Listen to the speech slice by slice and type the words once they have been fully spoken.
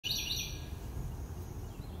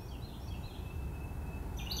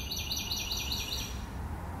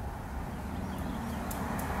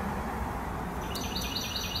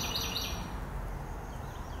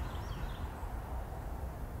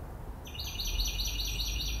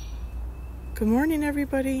Good morning,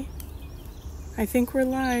 everybody. I think we're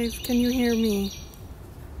live. Can you hear me?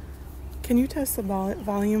 Can you test the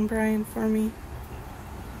volume, Brian, for me?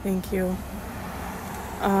 Thank you.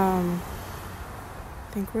 I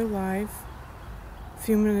think we're live. A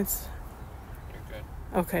few minutes. You're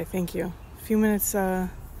good. Okay, thank you. A few minutes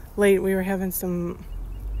late. We were having some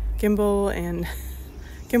gimbal and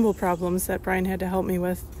gimbal problems that Brian had to help me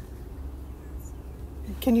with.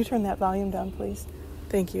 Can you turn that volume down, please?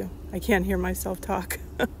 Thank you. I can't hear myself talk.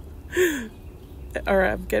 Or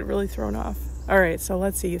I get really thrown off. All right, so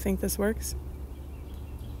let's see. You think this works?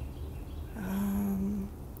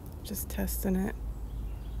 Just testing it.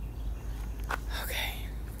 Okay.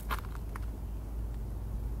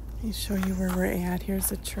 Let me show you where we're at. Here's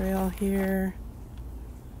the trail here.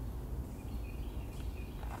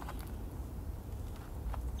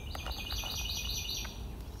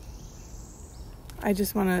 I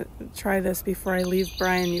just want to try this before I leave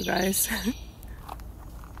Brian, you guys.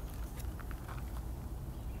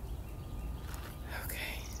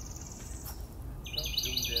 Okay.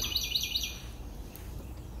 Zoomed in.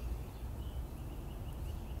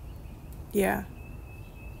 Yeah.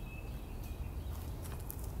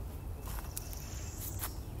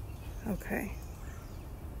 Okay.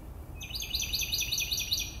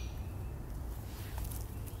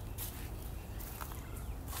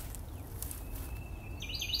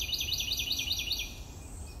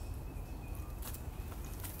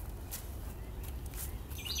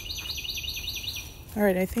 All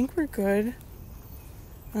right, I think we're good.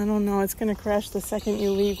 I don't know, it's going to crash the second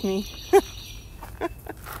you leave me.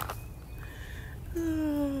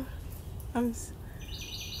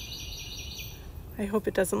 I hope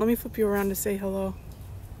it doesn't. Let me flip you around to say hello.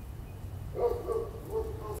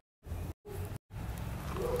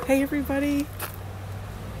 Hey, everybody.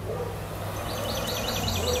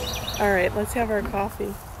 All right, let's have our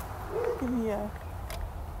coffee. Yeah.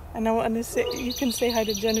 And I want to say, you can say hi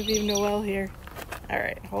to Genevieve Noel here. All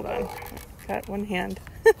right, hold on. Got one hand.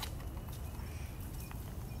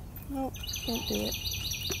 No, can't do it.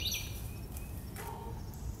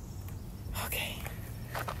 Okay.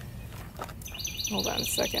 Hold on a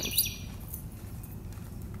second.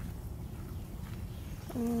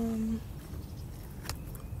 Oh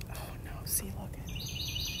no, see, look.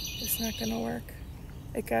 It's not gonna work.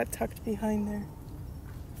 It got tucked behind there.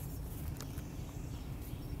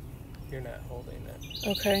 You're not holding it.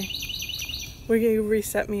 Okay. Will you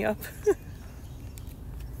reset me up?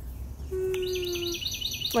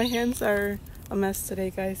 My hands are a mess today,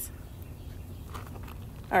 guys.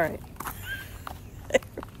 All right.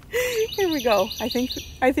 Here we go. I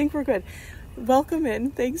think we're good. Welcome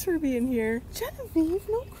in. Thanks for being here. Genevieve,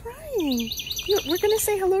 no crying. We're going to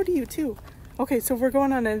say hello to you too. Okay, so we're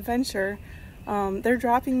going on an adventure. They're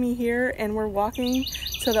dropping me here and we're walking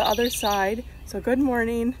to the other side. So good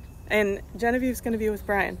morning. And Genevieve's going to be with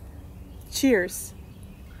Brian. Cheers.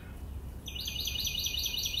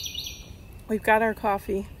 We've got our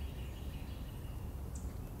coffee.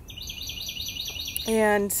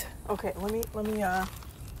 And okay, let me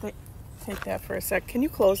take that for a sec. Can you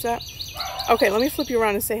close that? Okay, let me flip you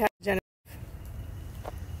around and say hi to Genevieve.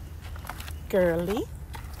 Girly.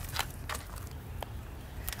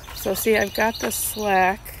 So see, I've got the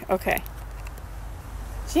slack. Okay.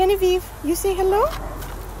 Genevieve, you say hello?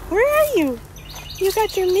 Where are you? You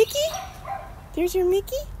got your Mickey? There's your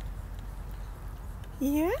Mickey?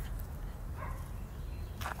 Yeah?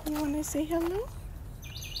 You want to say hello?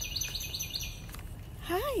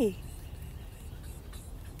 Hi.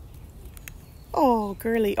 Oh,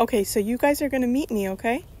 girly. Okay, so you guys are going to meet me,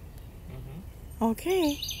 okay? Mm-hmm.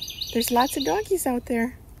 Okay. There's lots of doggies out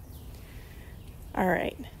there. All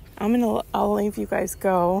right. I'll leave you guys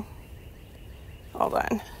go. Hold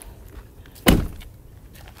on.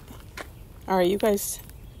 All right, you guys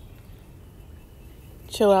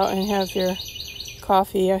chill out and have your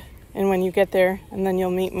coffee, and when you get there, and then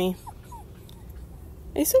you'll meet me.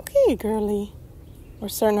 It's okay, girly. We're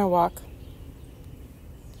starting our walk.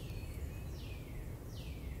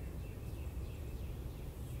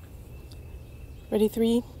 Ready?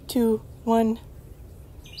 3, 2, 1.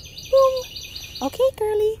 Boom. Okay,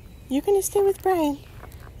 girly. You're gonna stay with Brian.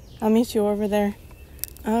 I'll meet you over there.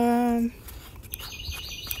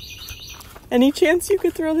 Any chance you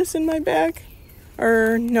could throw this in my bag?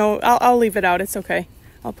 Or no, I'll leave it out. It's okay.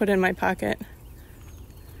 I'll put it in my pocket.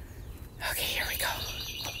 Okay, here we go.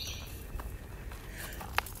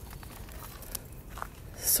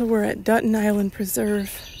 So we're at Dutton Island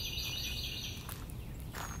Preserve.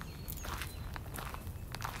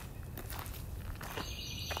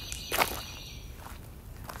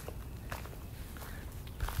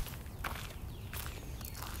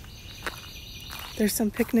 There's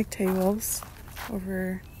some picnic tables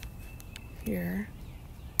over here.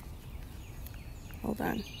 Hold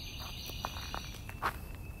on.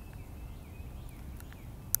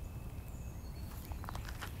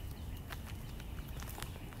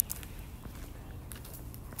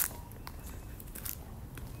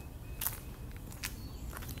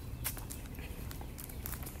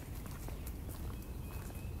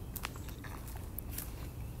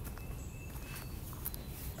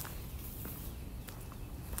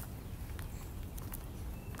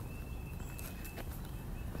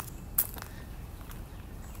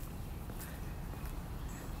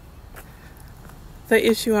 The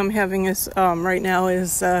issue I'm having is right now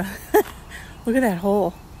is look at that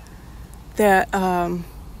hole. That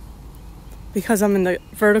because I'm in the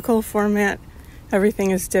vertical format,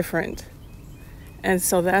 everything is different, and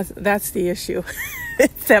so that's the issue.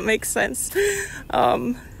 If that makes sense.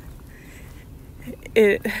 The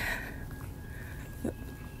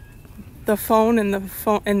phone and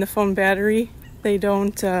the phone battery, they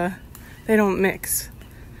don't mix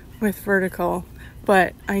with vertical.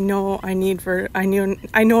 But I know I need I know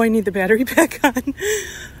I need the battery back on.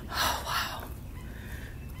 Oh, wow.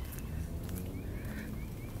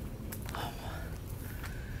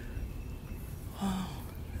 Oh,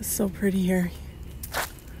 it's so pretty here.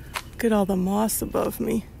 Look at all the moss above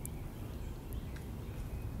me.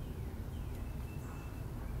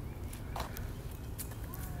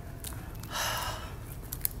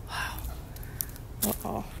 Wow.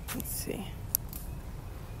 Uh-oh. Let's see.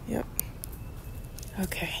 Yep.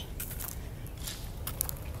 Okay.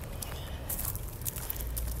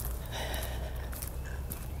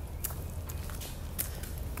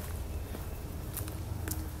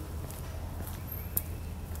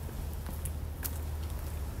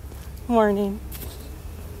 Morning.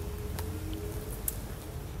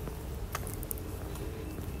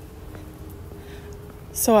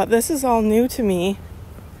 So this is all new to me.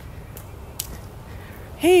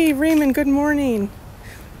 Hey Raymond, good morning.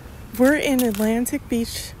 We're in Atlantic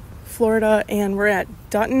Beach, Florida, and we're at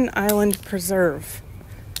Dutton Island Preserve.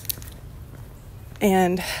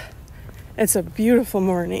 And it's a beautiful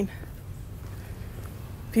morning.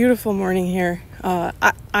 Beautiful morning here.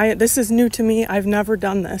 This is new to me. I've never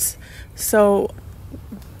done this. So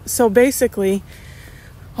basically,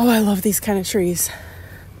 oh, I love these kind of trees.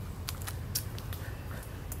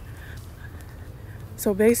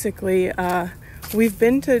 So basically, we've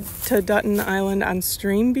been to Dutton Island on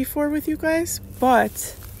stream before with you guys,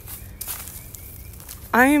 but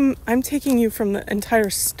I'm taking you from the entire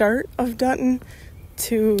start of Dutton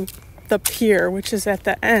to the pier, which is at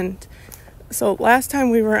the end. So last time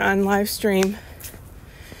we were on live stream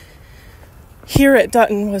here at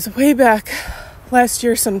Dutton was way back last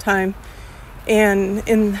year sometime, and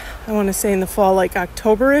I want to say in the fall, like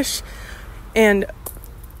October-ish, and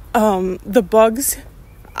the bugs,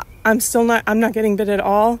 I'm not getting bit at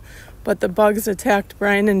all, but the bugs attacked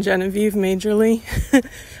Brian and Genevieve majorly.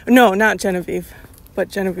 No, not Genevieve, but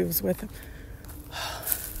Genevieve was with him.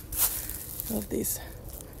 I love these.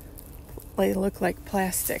 They look like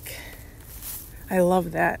plastic. I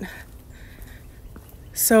love that.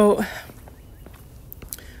 So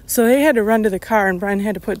they had to run to the car, and Brian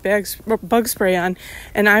had to put bug spray on,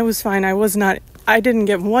 and I was fine. I didn't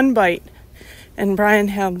get one bite, and Brian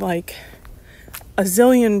had like a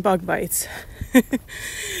zillion bug bites.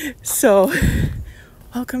 So,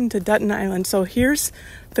 welcome to Dutton Island. So here's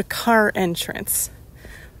the car entrance.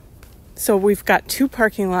 So we've got two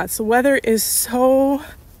parking lots. The weather is so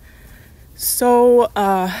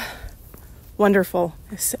wonderful.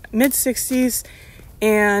 It's mid-60s,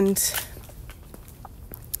 and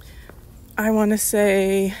I want to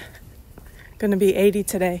say going to be 80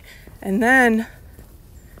 today. And then,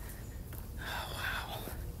 oh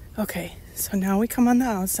wow. Okay, so now we come on the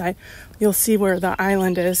outside. You'll see where the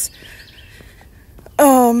island is.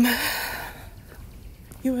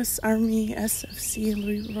 U.S. Army SFC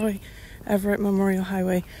Leroy Everett Memorial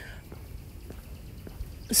Highway.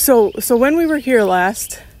 So when we were here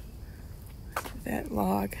last, that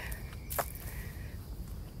log,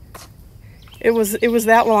 it was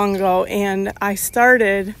that long ago, and I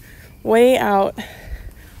started way out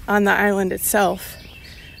on the island itself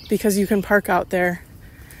because you can park out there.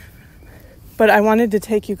 But I wanted to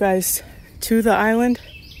take you guys to the island,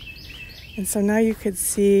 and so now you could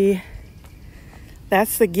see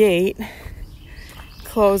that's the gate.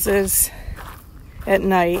 Closes at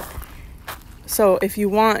night. So if you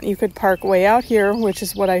want, you could park way out here, which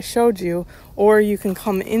is what I showed you, or you can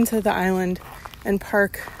come into the island and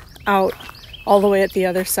park out all the way at the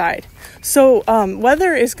other side. So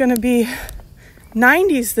weather is going to be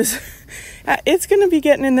 90s It's going to be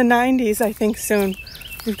getting in the 90s, I think, soon.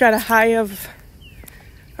 We've got a high of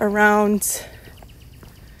around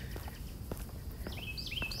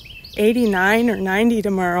 89 or 90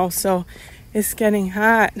 tomorrow, so it's getting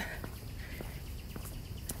hot.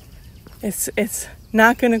 It's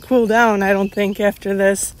not going to cool down, I don't think, after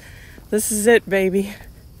this. This is it, baby.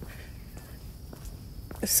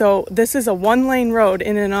 So this is a one-lane road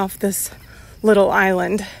in and off this little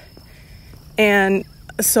island. And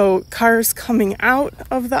so cars coming out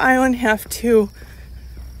of the island have to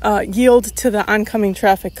yield to the oncoming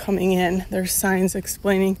traffic coming in. There's signs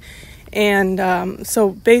explaining. And so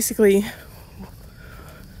basically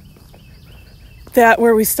that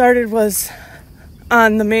where we started was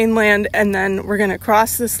on the mainland, and then we're going to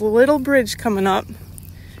cross this little bridge coming up,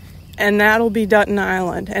 and that'll be Dutton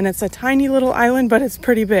Island. And it's a tiny little island, but it's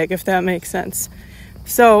pretty big, if that makes sense.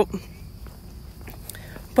 So,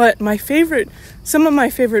 but some of my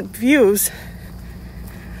favorite views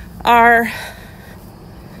are,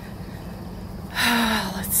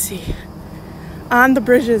 let's see, on the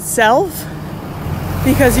bridge itself,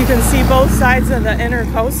 because you can see both sides of the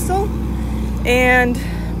Intracoastal, and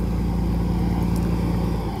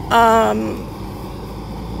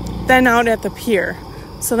then out at the pier.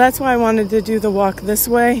 So that's why I wanted to do the walk this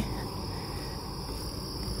way,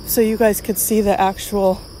 so you guys could see the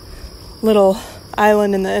actual little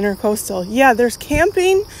island in the Intracoastal. Yeah, there's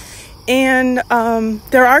camping, and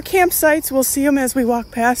there are campsites. We'll see them as we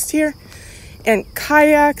walk past here, and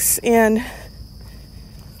kayaks, and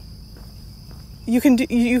you can do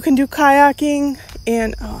kayaking,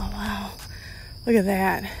 and oh wow, look at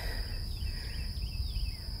that.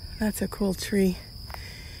 That's a cool tree.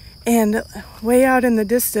 And way out in the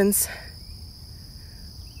distance,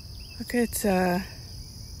 look at,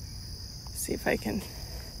 see if I can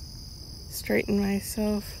straighten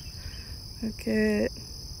myself. Look at,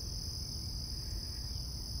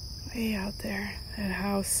 way out there, that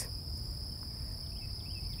house.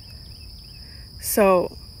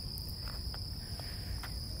 So,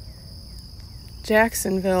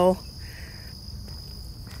 Jacksonville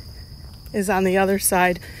is on the other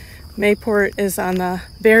side. Mayport is on the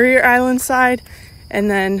Barrier Island side, and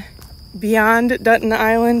then beyond Dutton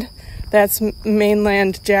Island, that's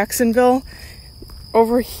mainland Jacksonville.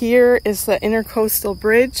 Over here is the Intracoastal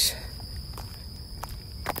Bridge.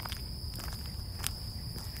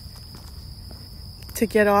 To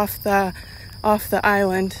get off the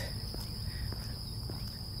island.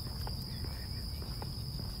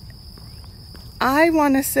 I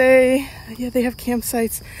want to say, yeah, they have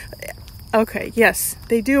campsites. Okay, yes,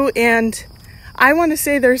 they do, and I want to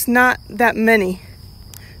say there's not that many,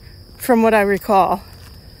 from what I recall.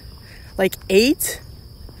 Like 8?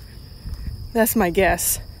 That's my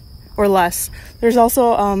guess, or less. There's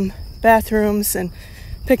also bathrooms and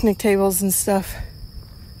picnic tables and stuff.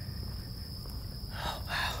 Oh,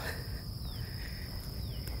 wow.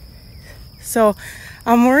 So,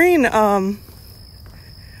 I'm wearing, I'm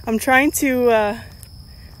trying to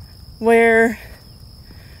wear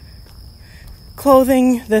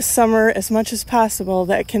clothing this summer as much as possible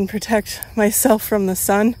that can protect myself from the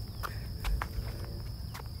sun.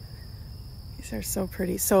 These are so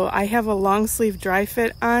pretty. So I have a long sleeve dry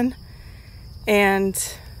fit on, and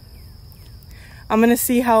I'm gonna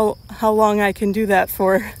see how long I can do that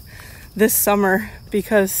for this summer,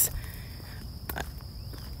 because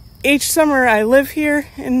each summer I live here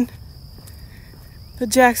in the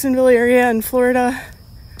Jacksonville area in Florida,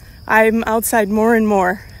 I'm outside more and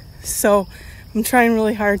more. So I'm trying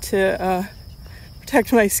really hard to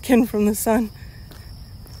protect my skin from the sun.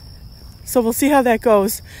 So we'll see how that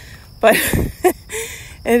goes. But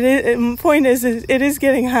the point is, it is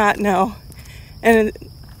getting hot now. And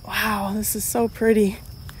wow, this is so pretty.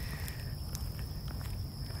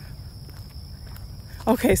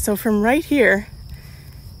 Okay, so from right here,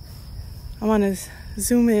 I want to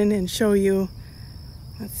zoom in and show you.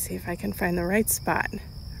 Let's see if I can find the right spot.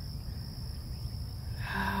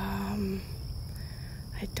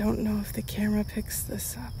 I don't know if the camera picks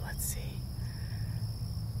this up. Let's see.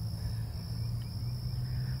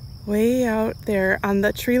 Way out there on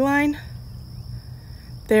the tree line,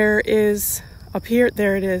 there is, up here,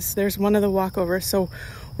 there it is. There's one of the walkovers. So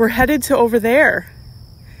we're headed to over there.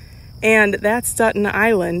 And that's Dutton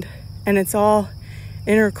Island. And it's all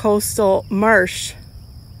intercoastal marsh.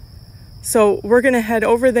 So we're going to head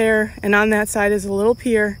over there. And on that side is a little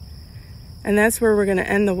pier. And that's where we're going to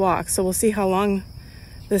end the walk. So we'll see how long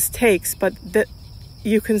this takes, but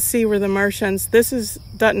you can see where the marsh ends. This is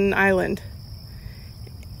Dutton Island,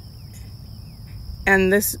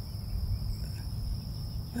 and this,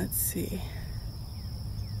 let's see,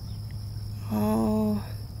 oh,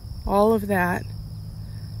 All of that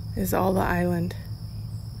is all the island.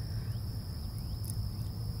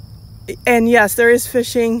 And yes, there is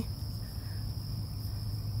fishing.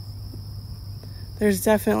 There's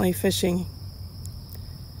definitely fishing.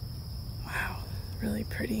 Wow, really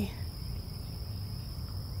pretty.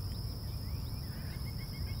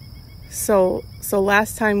 So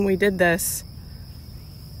last time we did this,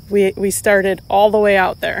 we started all the way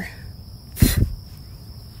out there.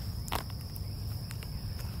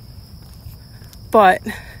 But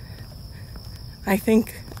I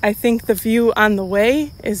think the view on the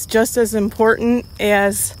way is just as important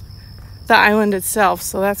as the island itself.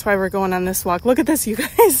 So that's why we're going on this walk. Look at this, you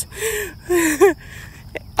guys.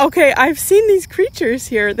 Okay, I've seen these creatures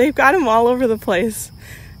here. They've got them all over the place.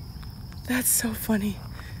 That's so funny.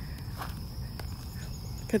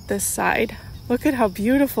 Look at this side. Look at how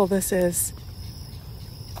beautiful this is.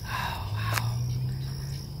 Oh, wow.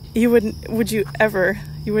 You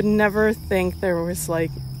would never think there was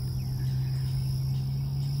like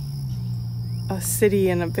a city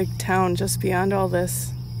and a big town just beyond all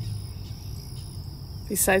this.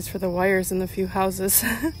 Besides for the wires and the few houses.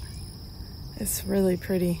 It's really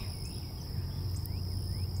pretty.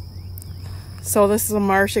 So this is a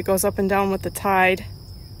marsh. It goes up and down with the tide.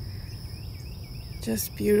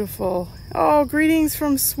 Just beautiful. Oh, greetings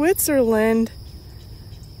from Switzerland.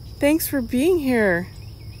 Thanks for being here.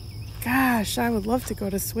 Gosh, I would love to go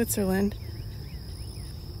to Switzerland.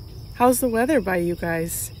 How's the weather by you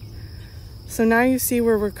guys? So now you see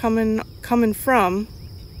where we're coming from.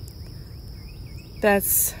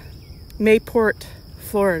 That's Mayport,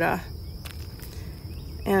 Florida.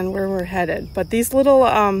 And where we're headed. But these little,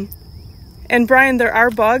 and Brian, there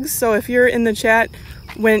are bugs. So if you're in the chat,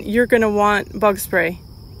 when you're going to want bug spray.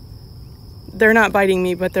 They're not biting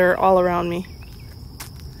me, but they're all around me.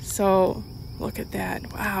 So look at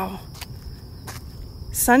that. Wow.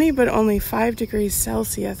 Sunny, but only 5 degrees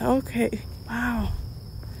Celsius. Okay. Wow.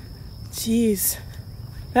 Jeez.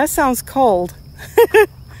 That sounds cold.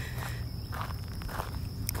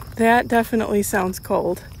 That definitely sounds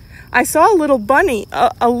cold. I saw a little bunny,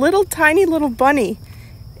 a little tiny little bunny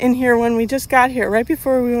in here when we just got here, right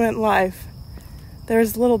before we went live.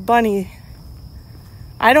 There's a little bunny.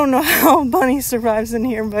 I don't know how a bunny survives in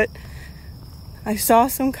here, but I saw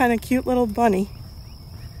some kind of cute little bunny.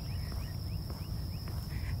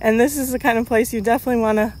 And this is the kind of place you definitely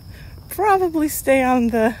want to probably stay on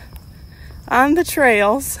the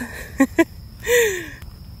trails.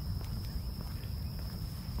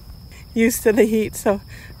 Used to the heat, so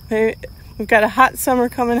we've got a hot summer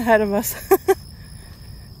coming ahead of us.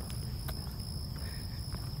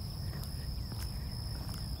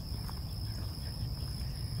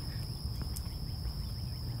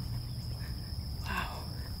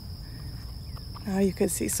 Now you can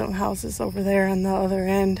see some houses over there on the other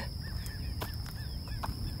end.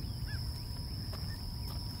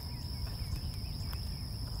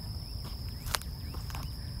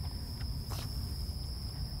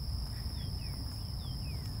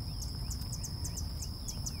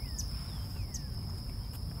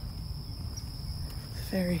 It's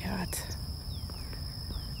very hot.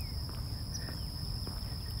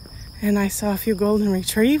 And I saw a few golden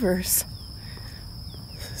retrievers.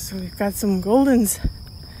 So we've got some goldens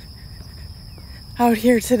out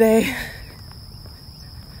here today.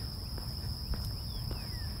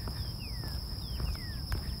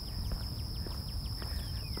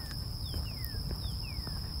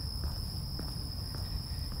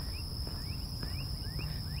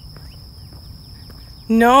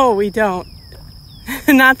 No, we don't.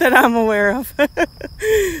 Not that I'm aware of.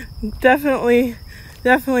 Definitely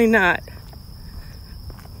not.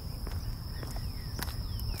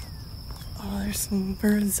 There's some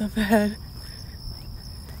birds up ahead.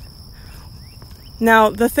 Now,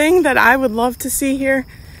 the thing that I would love to see here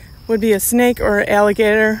would be a snake or an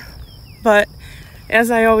alligator, but as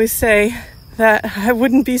I always say, that I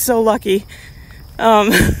wouldn't be so lucky.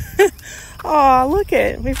 Oh, look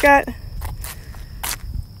it. We've got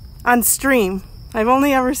on stream. I've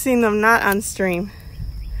only ever seen them not on stream.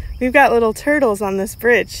 We've got little turtles on this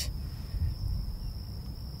bridge.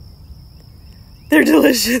 They're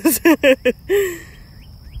delicious.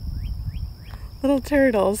 Little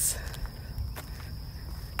turtles.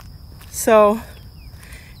 So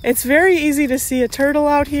it's very easy to see a turtle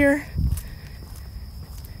out here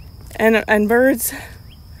and birds,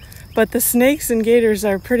 but the snakes and gators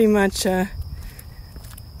are pretty much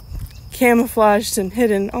camouflaged and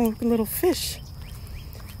hidden. Oh, little fish.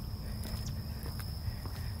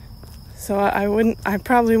 So I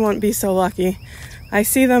probably wouldn't be so lucky. I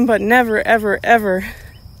see them, but never, ever, ever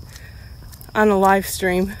on a live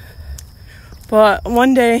stream. But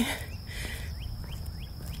one day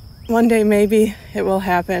maybe it will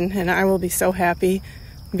happen, and I will be so happy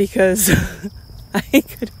because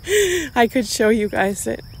I could show you guys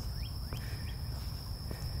it.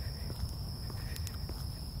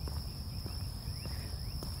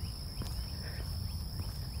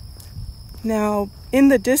 Now, in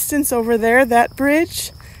the distance over there, that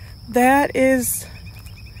bridge, that is,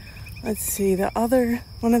 let's see,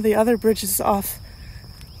 one of the other bridges off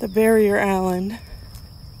the barrier island.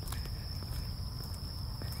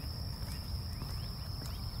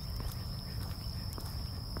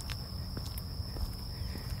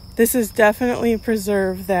 This is definitely a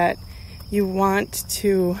preserve that you want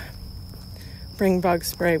to bring bug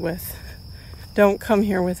spray with. Don't come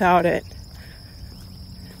here without it.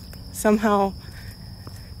 Somehow,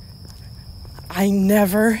 I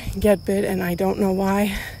never get bit, and I don't know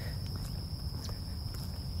why.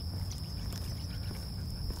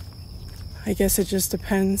 I guess it just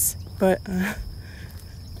depends, but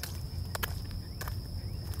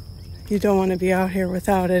you don't want to be out here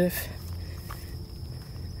without it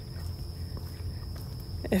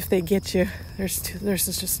if they get you.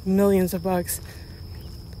 There's just millions of bugs.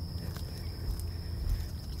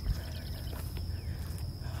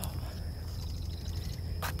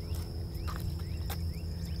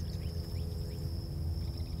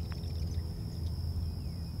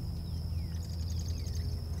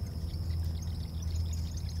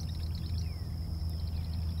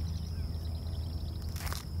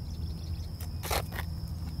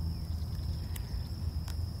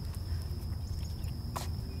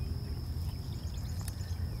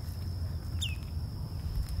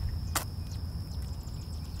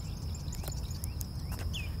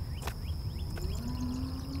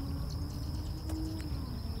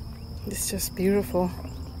 It's just beautiful.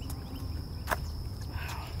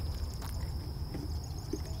 Wow.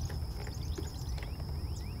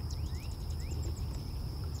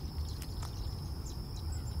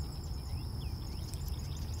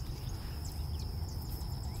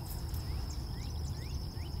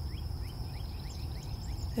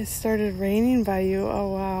 It started raining by you. Oh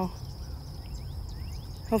wow.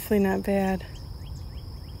 Hopefully not bad.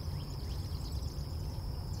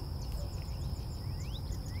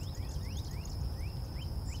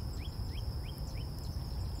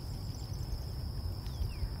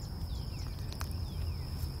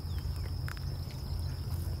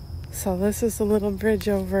 So this is a little bridge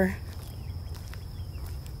over.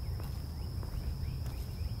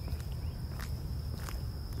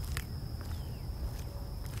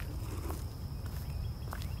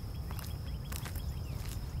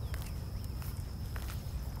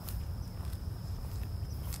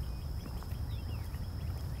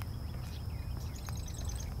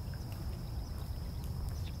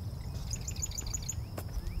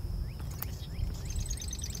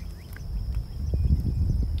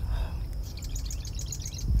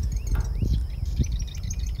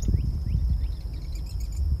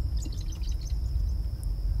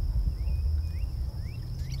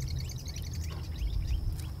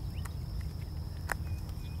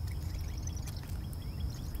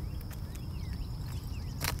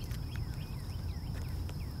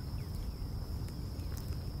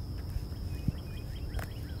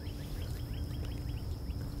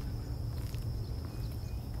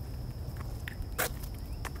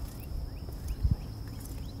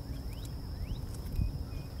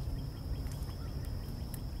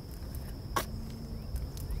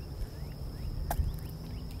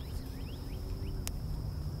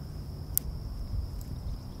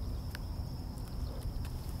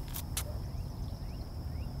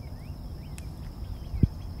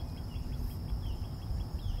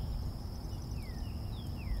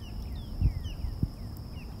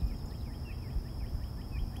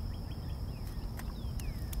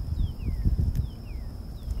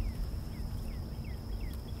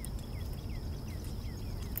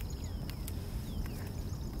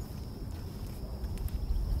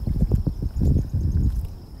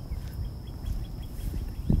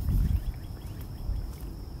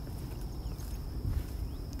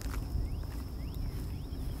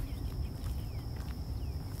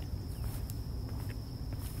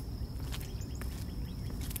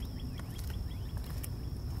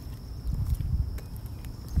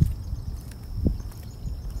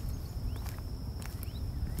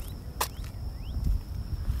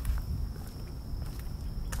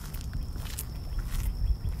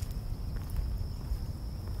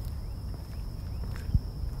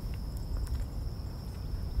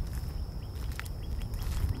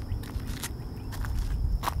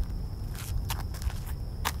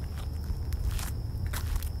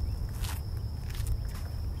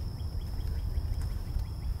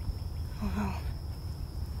 Wow.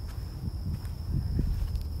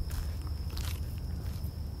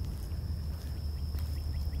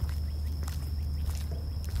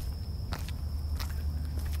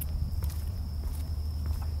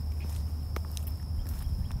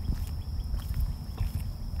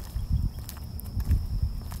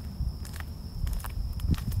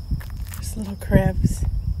 There's little crabs.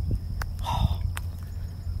 Oh.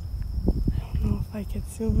 I don't know if I could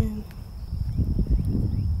zoom in.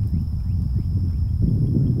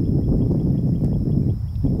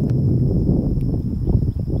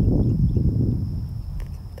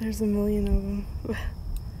 There's a million of them.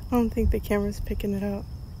 I don't think the camera's picking it up.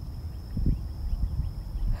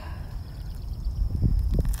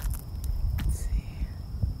 Let's see.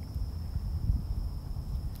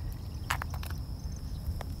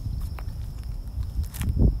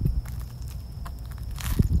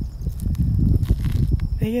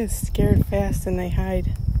 They get scared fast and they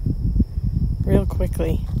hide real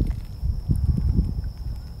quickly.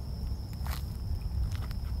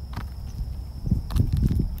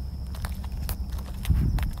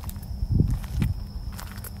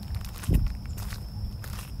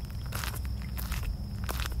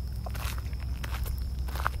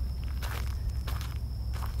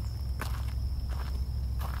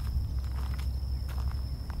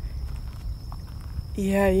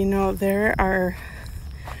 Yeah, you know, there are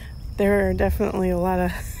definitely a lot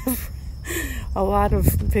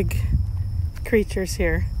of big creatures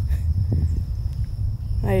here.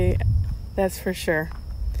 That's for sure.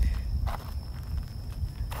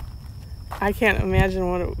 I can't imagine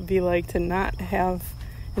what it would be like to not have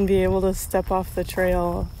and be able to step off the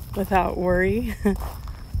trail without worry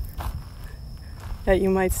that you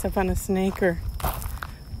might step on a snake or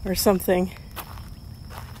something.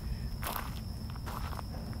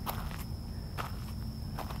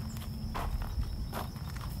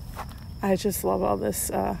 I just love all this,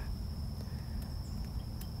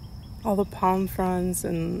 all the palm fronds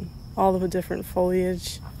and all of the different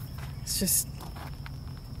foliage. It's just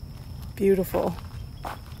beautiful.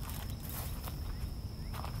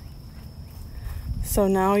 So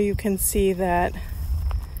now you can see that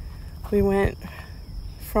we went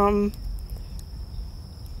from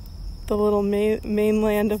the little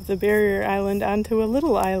mainland of the barrier island onto a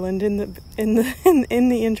little island in the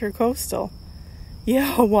Intracoastal.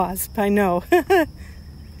 Yeah, a wasp, I know.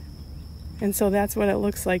 And so that's what it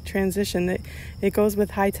looks like, transition. It goes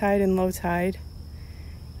with high tide and low tide.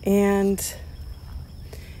 And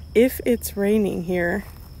if it's raining here,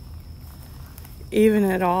 even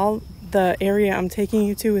at all, the area I'm taking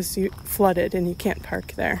you to is flooded and you can't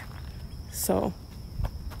park there. So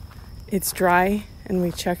it's dry and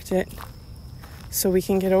we checked it so we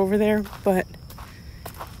can get over there. But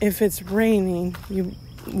if it's raining, you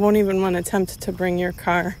won't even want to attempt to bring your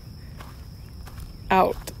car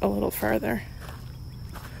out a little further.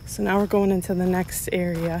 So now we're going into the next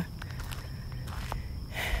area.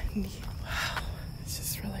 Wow, it's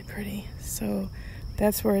just really pretty. So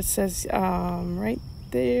that's where it says right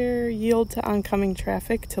there, yield to oncoming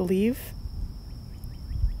traffic to leave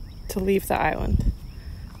the island.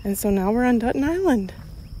 And so now we're on Dutton Island.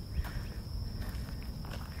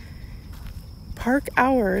 Park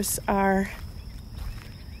hours are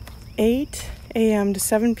 8 a.m. to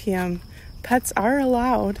 7 p.m. Pets are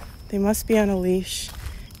allowed. They must be on a leash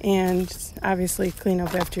and obviously clean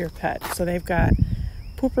up after your pet. So they've got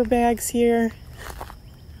pooper bags here.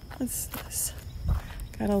 What's this?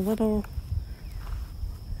 Got a little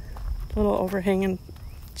overhanging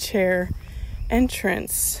chair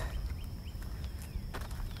entrance.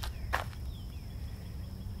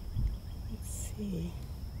 Let's see.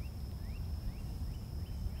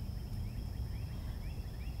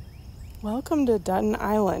 Welcome to Dutton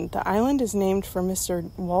Island. The island is named for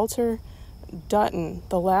Mr. Walter Dutton,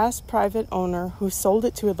 the last private owner who sold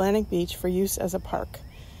it to Atlantic Beach for use as a park.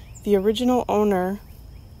 The original owner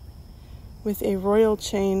with a royal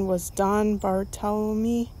chain was Don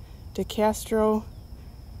Bartolome de Castro,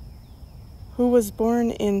 who was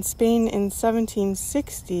born in Spain in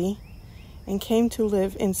 1760 and came to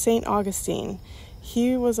live in St. Augustine.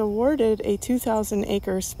 He was awarded a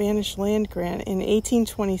 2,000-acre Spanish land grant in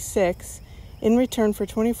 1826 in return for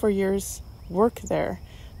 24 years' work there.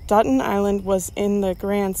 Dutton Island was in the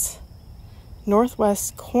grant's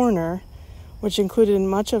northwest corner, which included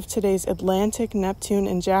much of today's Atlantic, Neptune,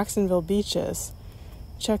 and Jacksonville beaches.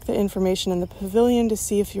 Check the information in the pavilion to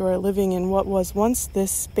see if you are living in what was once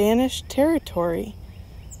this Spanish territory.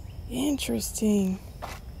 Interesting.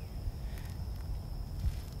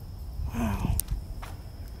 Wow.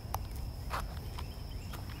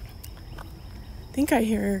 I think I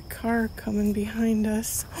hear a car coming behind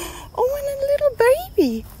us. Oh, and a little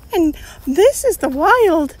baby. And this is the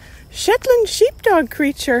wild Shetland sheepdog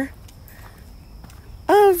creature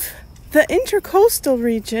of the Intracoastal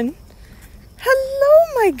region.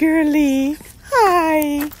 Hello, my girlie.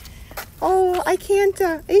 Hi. Oh, I can't,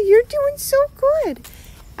 you're doing so good.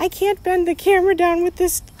 I can't bend the camera down with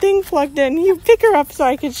this thing plugged in. You pick her up so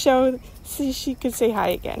I could so she could say hi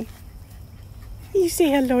again. You say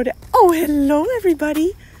hello to, oh, hello,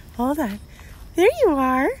 everybody. Hold on. There you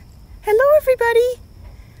are. Hello, everybody.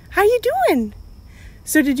 How you doing?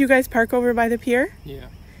 So did you guys park over by the pier? Yeah.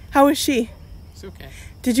 How was she? It's okay.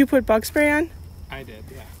 Did you put bug spray on? I did,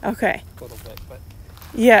 yeah. Okay. A little bit, but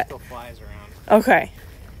Yeah. still flies around. Okay.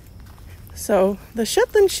 So the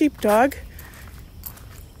Shetland sheepdog,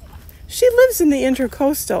 she lives in the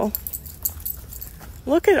Intracoastal.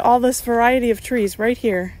 Look at all this variety of trees right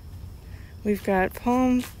here. We've got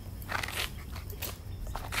palm.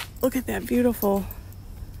 Look at that beautiful,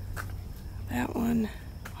 that one.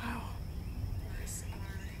 Wow.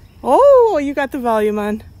 Oh, you got the volume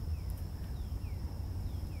on.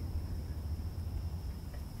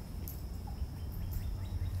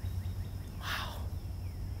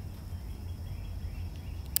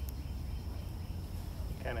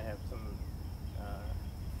 Kind of have some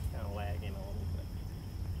kind of lagging a little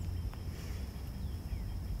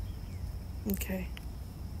bit. Okay.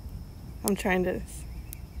 I'm trying to.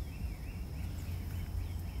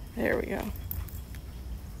 There we go.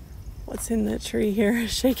 What's in the tree here?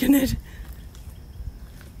 Shaking it.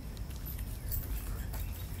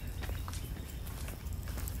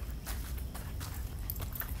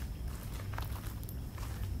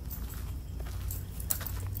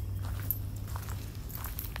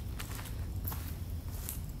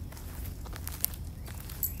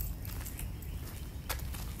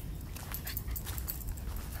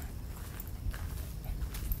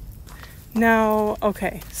 Now,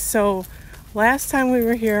 okay, so last time we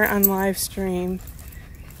were here on live stream,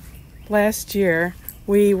 last year,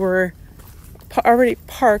 we were already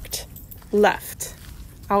parked left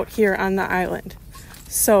out here on the island.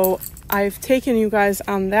 So I've taken you guys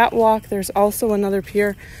on that walk. There's also another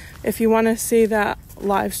pier. If you want to see that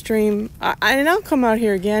live stream, and I'll come out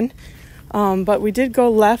here again, but we did go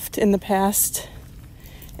left in the past,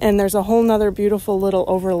 and there's a whole nother beautiful little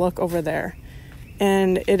overlook over there.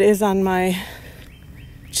 And it is on my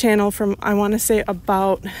channel from, I want to say,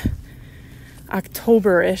 about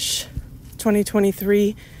October-ish,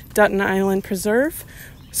 2023, Dutton Island Preserve.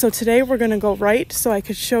 So today we're going to go right so I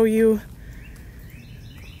could show you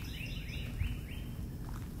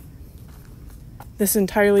this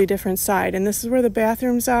entirely different side. And this is where the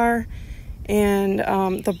bathrooms are. And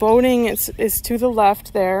the boating is to the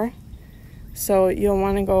left there. So you'll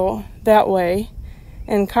want to go that way.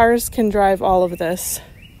 And cars can drive all of this.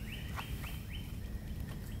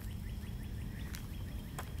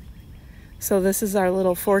 So this is our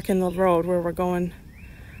little fork in the road where we're going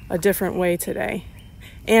a different way today.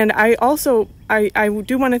 And I also, I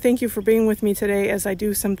do want to thank you for being with me today as I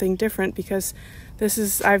do something different, because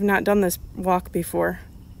I've not done this walk before.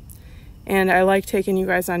 And I like taking you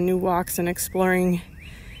guys on new walks and exploring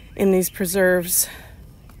in these preserves.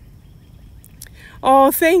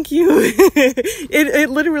 Oh, thank you. It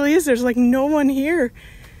literally is. There's like no one here.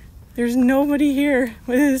 There's nobody here.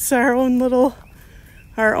 It's our own little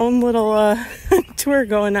tour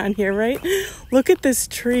going on here, right? Look at this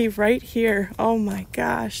tree right here. Oh my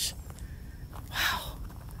gosh. Wow.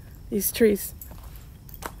 These trees.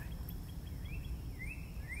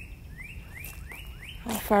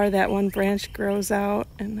 How far that one branch grows out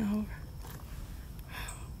and over.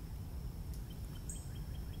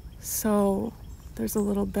 So there's a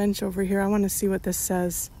little bench over here. I want to see what this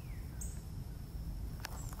says.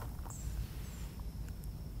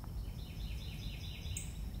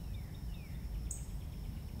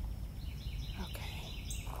 Okay.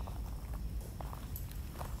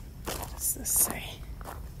 What does this say?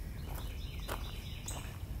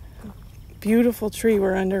 Beautiful tree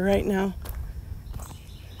we're under right now.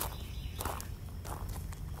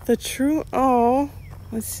 Let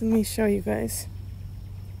me show you guys.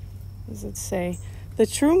 What does it say? The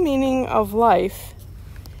true meaning of life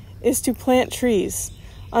is to plant trees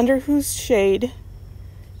under whose shade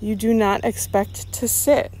you do not expect to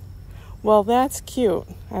sit. Well, that's cute.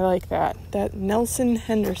 I like that. That Nelson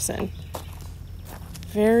Henderson.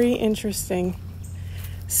 Very interesting.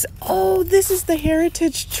 So, this is the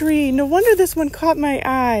heritage tree. No wonder this one caught my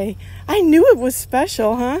eye. I knew it was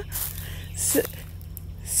special, huh?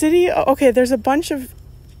 There's a bunch of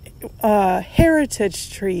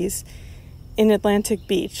heritage trees in Atlantic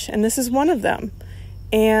Beach, and this is one of them.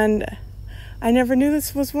 And I never knew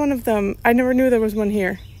this was one of them. I never knew there was one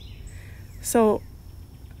here. So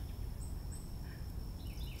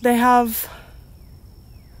they have,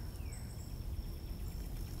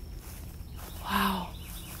 wow,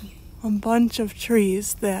 a bunch of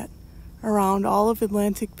trees that around all of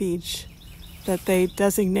Atlantic Beach that they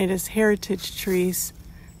designate as heritage trees.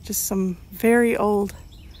 Just some very old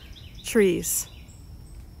trees.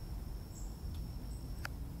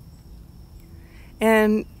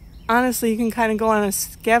 And honestly, you can kind of go on a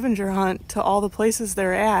scavenger hunt to all the places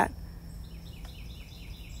they're at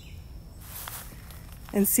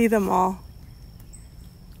and see them all.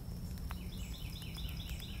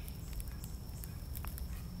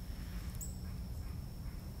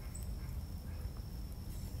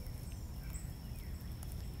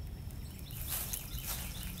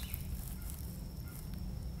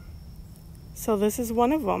 So this is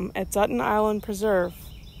one of them at Dutton Island Preserve.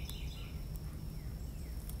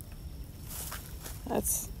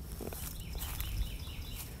 It's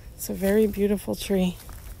a very beautiful tree,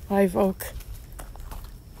 live oak.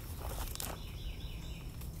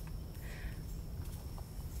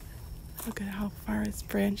 Look at how far its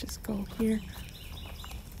branches go here.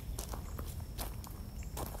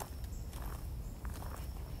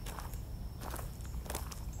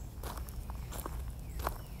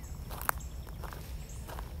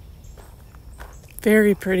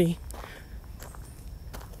 Very pretty.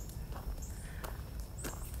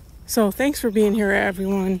 So thanks for being here,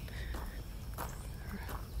 everyone.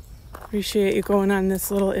 Appreciate you going on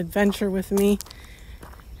this little adventure with me.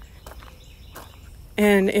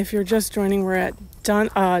 And if you're just joining, we're at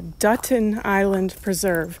Dutton Island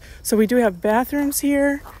Preserve. So we do have bathrooms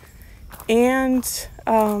here, and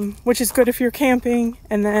which is good if you're camping.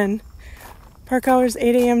 And then park hours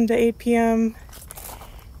 8 a.m. to 8 p.m.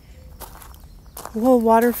 A little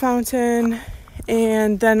water fountain,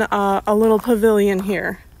 and then a little pavilion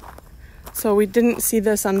here. So we didn't see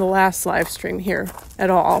this on the last live stream here at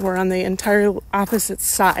all. We're on the entire opposite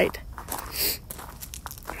side.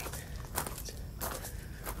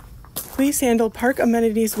 Please handle park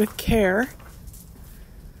amenities with care.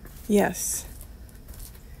 Yes.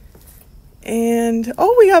 And,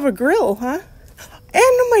 oh, we have a grill, huh? And,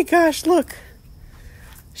 oh my gosh, look.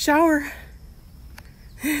 Shower.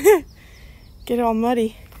 Get all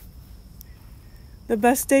muddy. The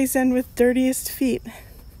best days end with dirtiest feet.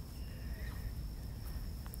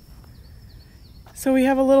 So we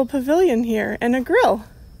have a little pavilion here and a grill.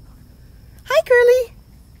 Hi, girly.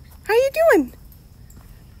 How you doing?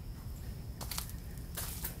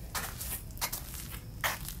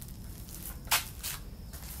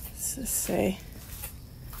 What's this say?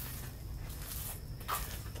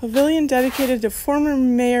 Pavilion dedicated to former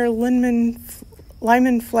Mayor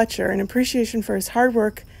Lyman Fletcher, in appreciation for his hard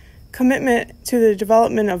work, commitment to the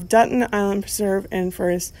development of Dutton Island Preserve, and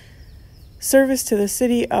for his service to the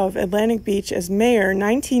city of Atlantic Beach as mayor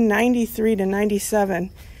 1993 to 97.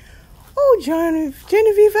 Oh,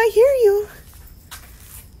 Genevieve, I hear you.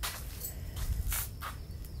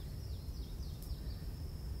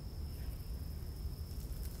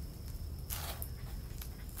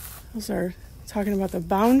 Those are talking about the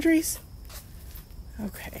boundaries.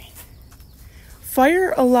 Okay.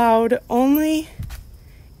 Fire allowed only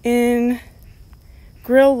in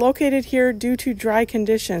grill located here due to dry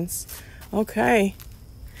conditions. Okay.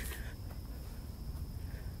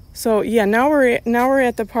 So yeah, now we're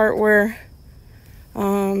at the part where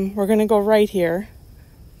we're gonna go right here,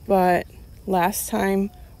 but last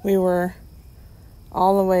time we were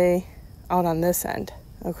all the way out on this end.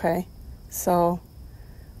 Okay, so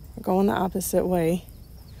we're going the opposite way.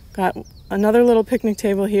 Got another little picnic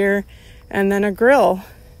table here, and then a grill.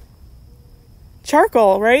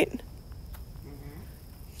 Charcoal, right?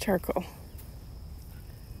 Mm-hmm. Charcoal.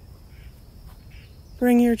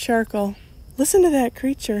 Bring your charcoal. Listen to that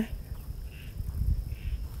creature.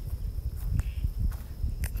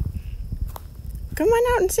 Come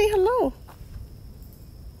on out and say hello.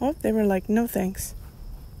 Oh, they were like, no thanks.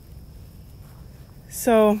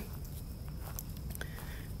 So,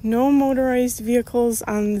 no motorized vehicles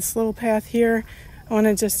on this little path here. I want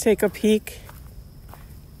to just take a peek.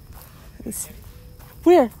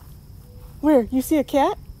 Where? Where? You see a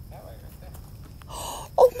cat?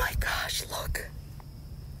 Oh my gosh, look.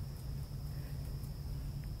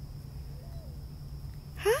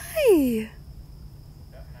 Hi.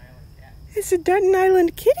 It's a Dutton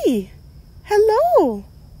Island kitty. Hello.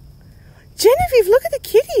 Genevieve, look at the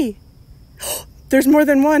kitty. There's more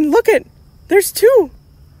than one. Look at, there's two.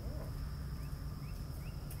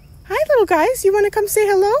 Hi, little guys. You want to come say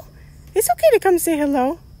hello? It's okay to come say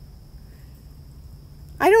hello.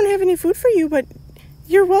 I don't have any food for you, but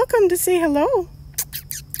you're welcome to say hello.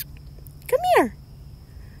 Come here.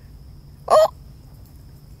 Oh,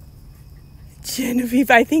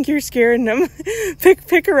 Genevieve, I think you're scaring them.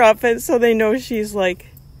 Pick her up so they know she's like...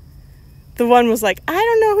 The one was like, I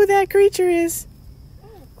don't know who that creature is.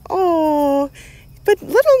 Oh, but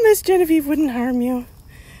little Miss Genevieve wouldn't harm you.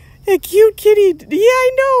 A cute kitty. Yeah,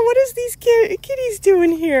 I know. What is these kitties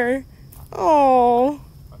doing here? Oh.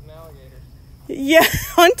 Hunting alligators. Yeah,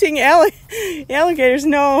 hunting alligators.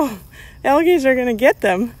 No, alligators are going to get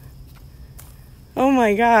them. Oh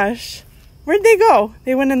my gosh. Where'd they go?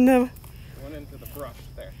 They went into the brush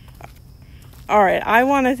there. All right, I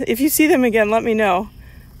want to... If you see them again, let me know.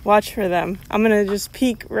 Watch for them. I'm going to just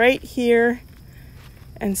peek right here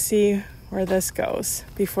and see where this goes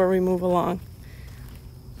before we move along.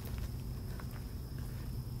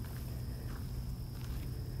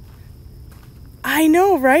 I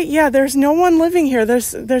know, right? Yeah, there's no one living here.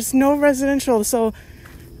 There's no residential, so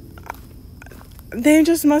they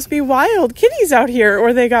just must be wild kitties out here,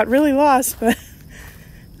 or they got really lost. But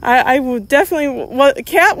I would definitely...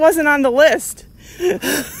 Cat wasn't on the list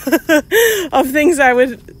of things I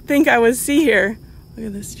would think I would see here. Look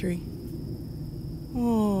at this tree.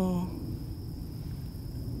 Oh.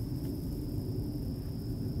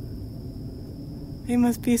 They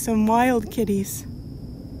must be some wild kitties.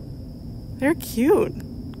 They're cute.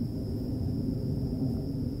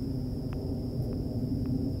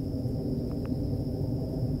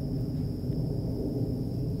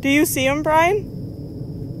 Do you see them, Brian?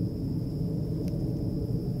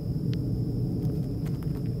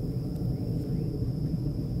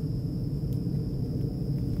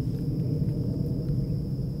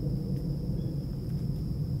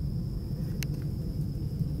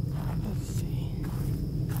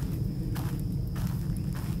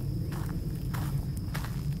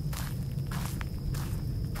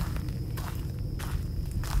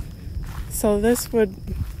 So this would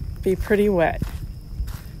be pretty wet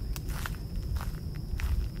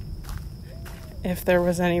if there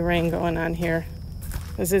was any rain going on here,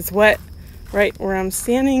 because it's wet right where I'm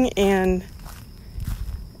standing and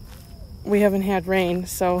we haven't had rain,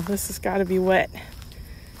 so this has got to be wet.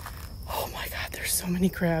 Oh my God, there's so many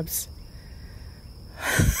crabs.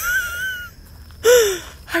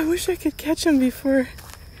 I wish I could catch them before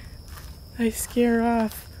I scare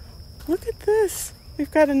off. Look at this. We've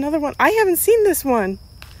got another one. I haven't seen this one.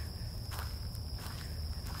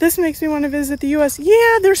 This makes me want to visit the U.S.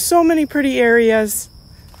 Yeah, there's so many pretty areas.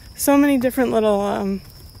 So many different little,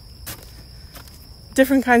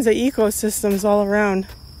 different kinds of ecosystems all around.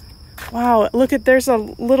 Wow, look at, there's a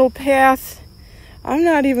little path. I'm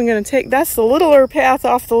not even going to take, that's the littler path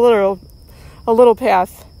off the a little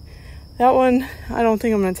path. That one, I don't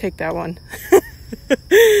think I'm going to take that one.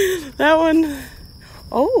 That one,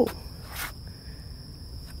 oh.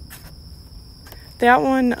 That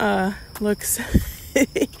one looks a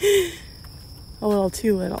little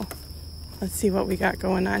too little. Let's see what we got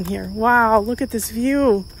going on here. Wow, look at this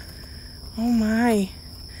view. Oh my.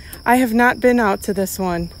 I have not been out to this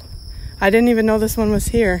one. I didn't even know this one was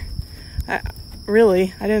here.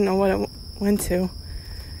 Really, I didn't know what it went to.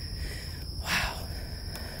 Wow.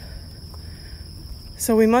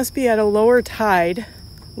 So we must be at a lower tide.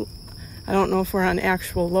 I don't know if we're on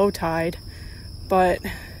actual low tide, but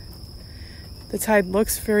the tide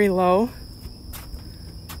looks very low.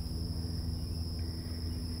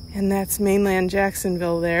 And that's mainland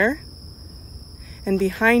Jacksonville there. And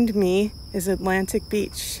behind me is Atlantic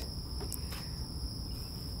Beach.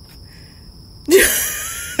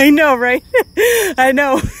 I know, right? I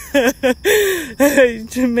know.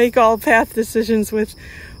 To make all path decisions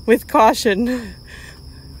with caution.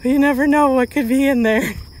 You never know what could be in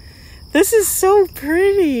there. This is so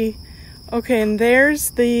pretty. Okay, and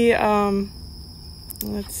there's the,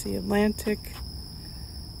 let's see, Atlantic.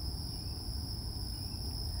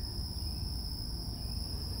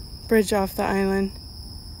 Bridge off the island.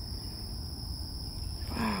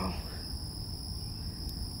 Wow.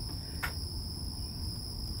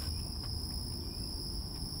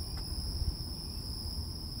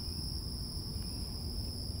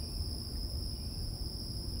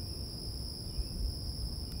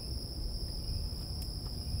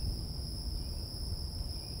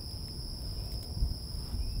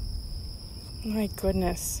 My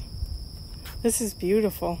goodness. This is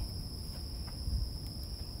beautiful.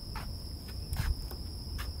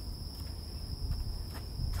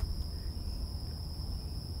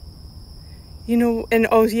 You know, and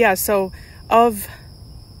oh yeah, so I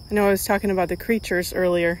know I was talking about the creatures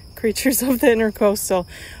earlier, creatures of the Intracoastal,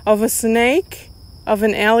 of a snake, of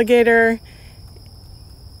an alligator,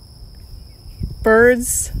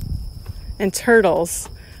 birds, and turtles.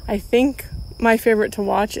 I think my favorite to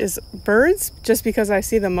watch is birds, just because I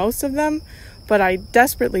see the most of them, but I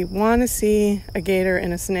desperately want to see a gator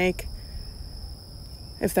and a snake,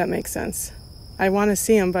 if that makes sense. I want to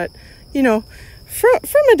see them, but, you know,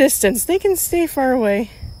 from a distance. They can stay far away.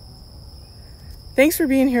 Thanks for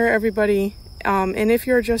being here, everybody. And if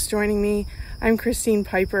you're just joining me, I'm Christine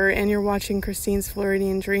Piper, and you're watching Christine's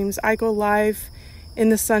Floridian Dreams. I go live in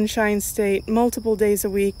the Sunshine State multiple days a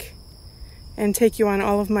week and take you on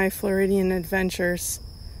all of my Floridian adventures.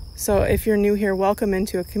 So if you're new here, welcome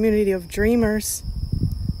into a community of dreamers.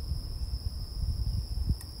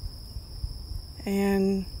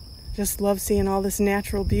 And just love seeing all this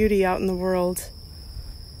natural beauty out in the world.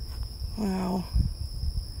 Wow.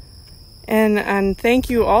 And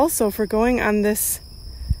thank you also for going on this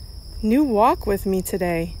new walk with me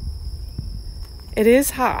today. It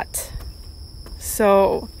is hot,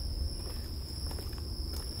 so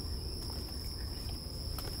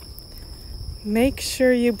make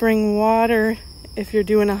sure you bring water if you're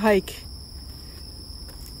doing a hike.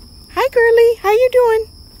 Hi, girly. How you doing?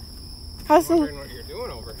 I'm wondering what you're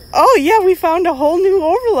doing over here. Oh, yeah, we found a whole new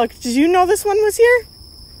overlook. Did you know this one was here?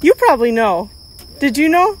 You probably know. Did you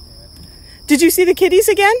know? Did you see the kitties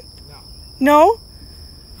again? No. No?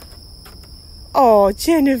 Oh,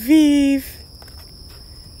 Genevieve.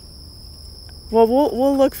 Well,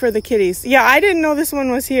 we'll look for the kitties. Yeah, I didn't know this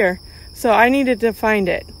one was here, so I needed to find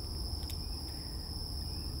it.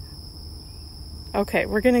 Okay,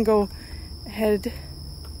 we're gonna go head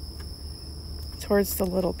towards the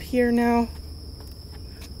little pier now.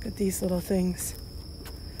 Look at these little things.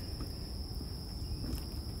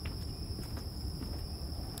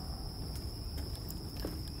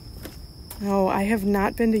 No, I have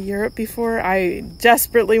not been to Europe before. I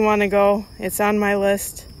desperately want to go. It's on my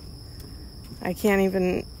list. I can't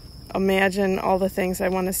even imagine all the things I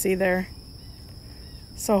want to see there.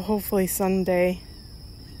 So hopefully someday.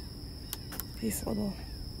 These little...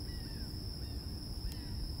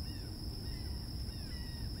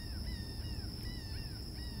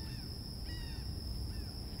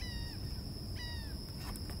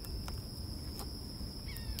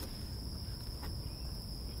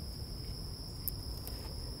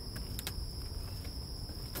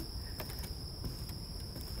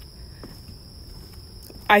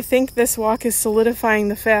 I think this walk is solidifying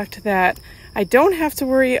the fact that I don't have to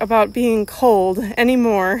worry about being cold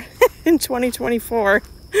anymore in 2024.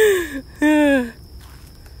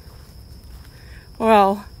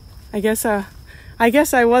 Well, I guess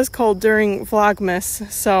I was cold during Vlogmas,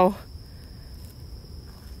 so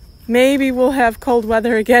maybe we'll have cold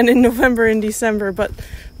weather again in November and December, but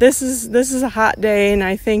this is a hot day, and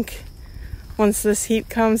I think once this heat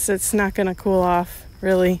comes, it's not going to cool off,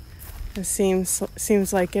 really. It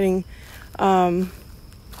seems like getting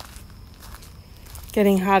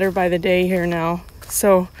hotter by the day here now.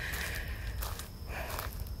 So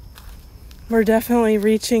we're definitely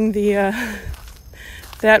reaching the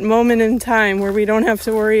that moment in time where we don't have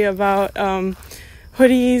to worry about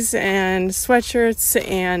hoodies and sweatshirts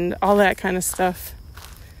and all that kind of stuff.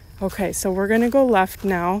 Okay, so we're gonna go left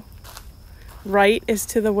now. Right is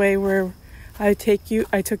to the way where I took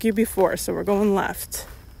you before, so we're going left.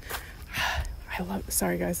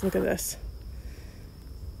 Sorry guys, look at this.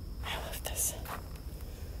 I love this.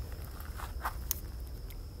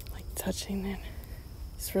 Like touching it.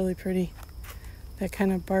 It's really pretty. That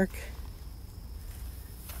kind of bark.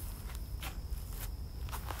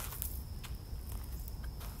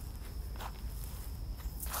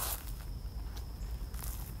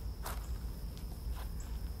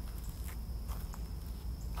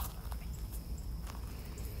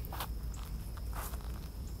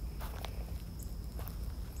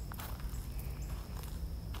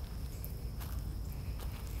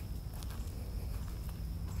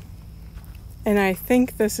 And I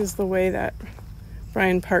think this is the way that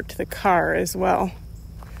Brian parked the car as well.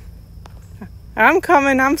 I'm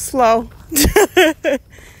coming, I'm slow.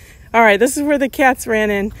 All right, this is where the cats ran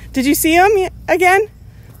in. Did you see them again?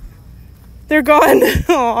 They're gone.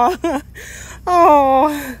 Aww.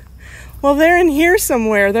 Oh. Well, they're in here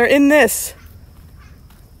somewhere. They're in this.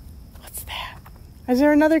 What's that? Is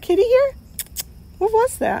there another kitty here? What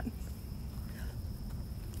was that?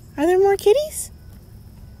 Are there more kitties?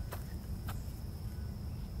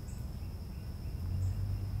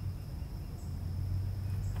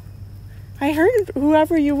 I heard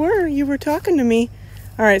whoever you were talking to me.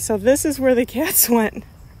 All right, so this is where the cats went,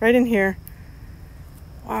 right in here.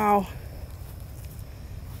 Wow.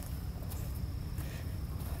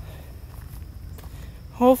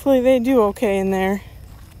 Hopefully they do okay in there.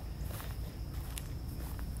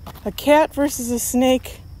 A cat versus a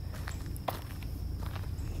snake. I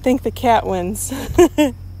think the cat wins.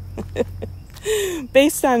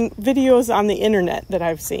 Based on videos on the internet that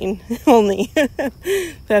I've seen only.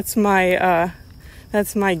 That's my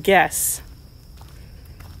guess.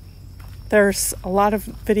 There's a lot of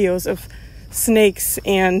videos of snakes,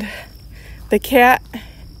 and the cat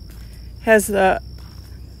has the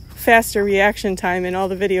faster reaction time in all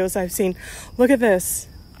the videos I've seen. Look at this.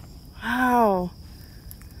 Wow.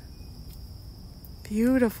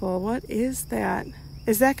 Beautiful. What is that?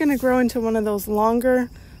 Is that going to grow into one of those longer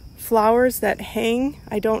flowers that hang?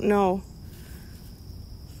 I don't know.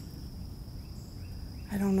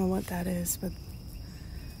 I don't know what that is, but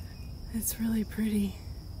it's really pretty.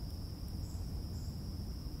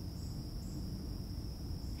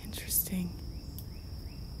 Interesting.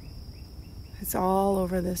 It's all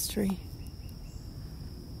over this tree.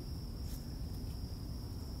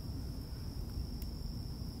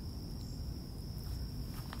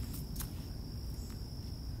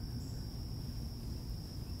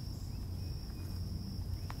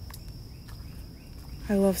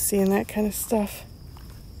 I love seeing that kind of stuff.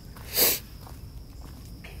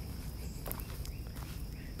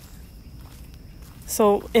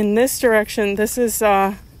 So in this direction, this is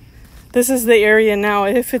the area now.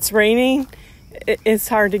 If it's raining, it's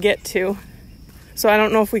hard to get to. So I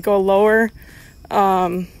don't know if we go lower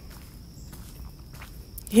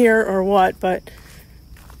here or what, but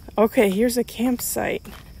okay, here's a campsite.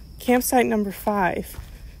 Campsite number 5.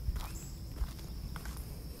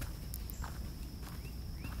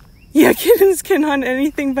 Yeah, kittens can hunt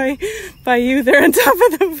anything by you. They're on top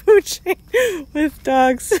of the food chain with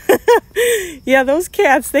dogs. Yeah, those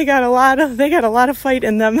cats, they got a lot of fight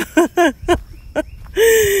in them.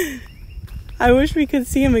 I wish we could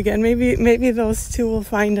see them again. Maybe those two will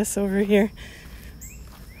find us over here.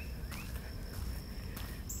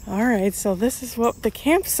 All right, so this is what the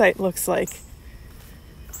campsite looks like.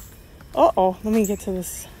 Uh-oh, let me get to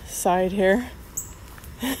this side here.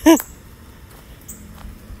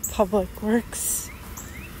 Public Works.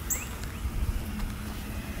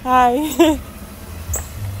 Hi.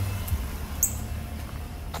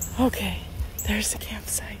 Okay, there's the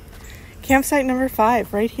campsite. Campsite number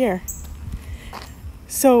 5 right here.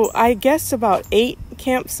 So I guess about 8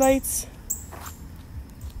 campsites.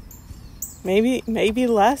 Maybe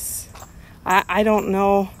less. I don't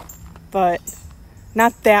know, but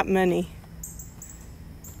not that many.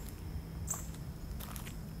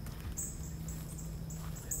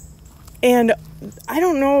 And I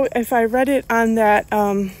don't know if I read it on that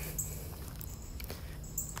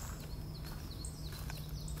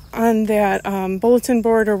bulletin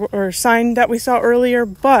board or sign that we saw earlier,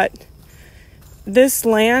 but this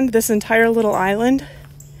land, this entire little island,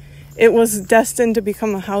 it was destined to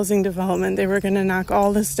become a housing development. They were going to knock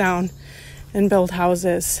all this down and build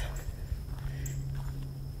houses.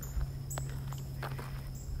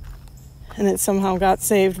 And it somehow got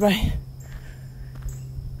saved by...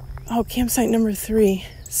 Oh, campsite number 3.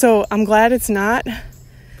 So I'm glad it's not,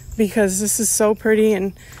 because this is so pretty,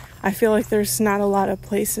 and I feel like there's not a lot of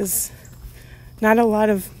places, not a lot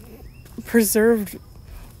of preserved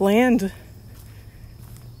land.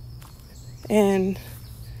 And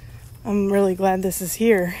I'm really glad this is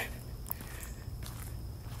here,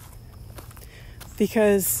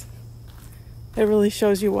 because it really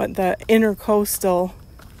shows you what the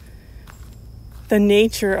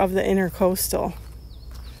nature of the intercoastal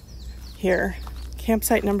here.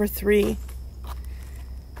 Campsite number 3.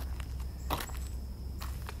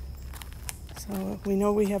 So we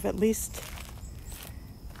know we have at least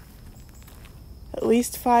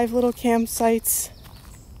 5 little campsites.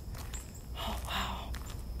 Oh, wow.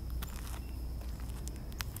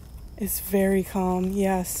 It's very calm,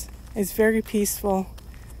 yes. It's very peaceful.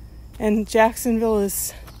 And Jacksonville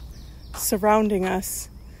is surrounding us.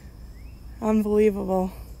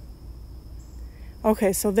 Unbelievable.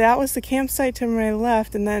 Okay, so that was the campsite to my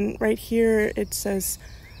left, and then right here it says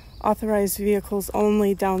authorized vehicles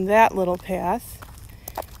only down that little path.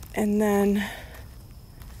 And then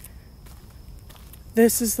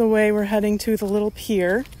this is the way we're heading to the little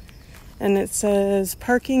pier, and it says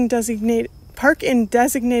park in designated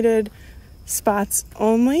spots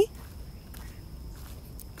only.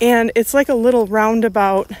 And it's like a little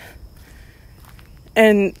roundabout.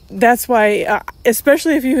 And that's why,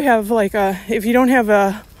 especially if you have if you don't have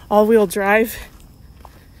a all-wheel drive,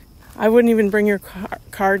 I wouldn't even bring your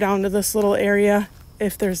car down to this little area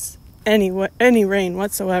if there's any rain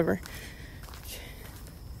whatsoever.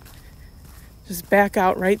 Just back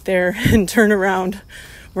out right there and turn around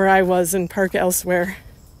where I was and park elsewhere.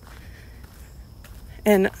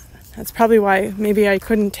 And that's probably why maybe I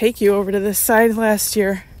couldn't take you over to this side last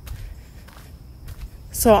year.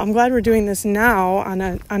 So I'm glad we're doing this now on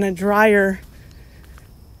a drier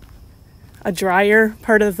a drier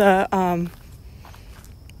part of the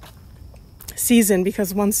season,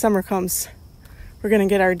 because once summer comes, we're going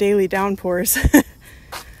to get our daily downpours.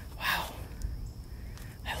 Wow.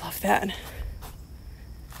 I love that.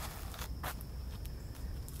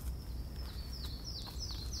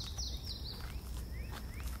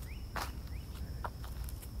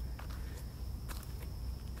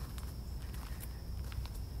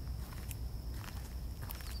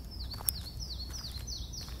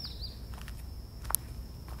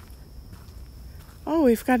 Oh,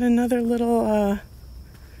 we've got another little, a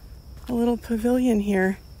little pavilion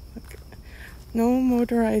here. No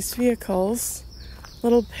motorized vehicles.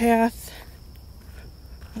 Little path.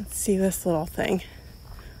 Let's see this little thing.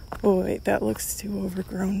 Oh, wait, that looks too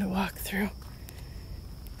overgrown to walk through.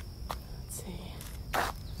 Let's see.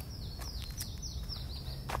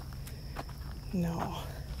 No.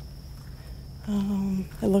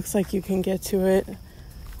 It looks like you can get to it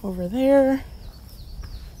over there.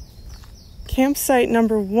 Campsite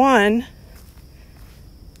number 1,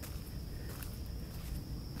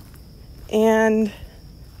 and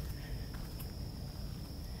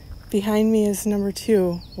behind me is number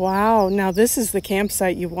 2. Wow, now this is the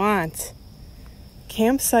campsite you want.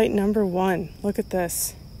 Campsite number 1. Look at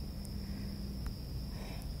this.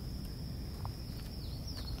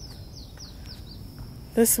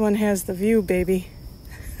 This one has the view, baby.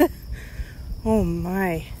 Oh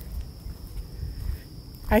my.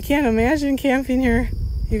 I can't imagine camping here.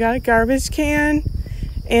 You got a garbage can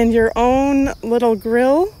and your own little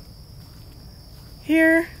grill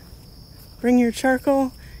here. Bring your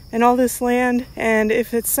charcoal and all this land. And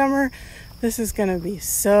if it's summer, this is gonna be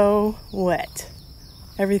so wet.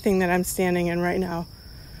 Everything that I'm standing in right now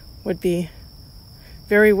would be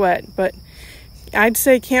very wet. But I'd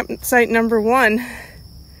say campsite number 1,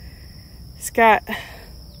 it's got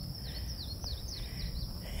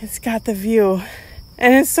the view.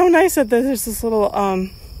 And it's so nice that there's this little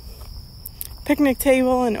picnic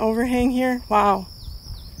table and overhang here. Wow.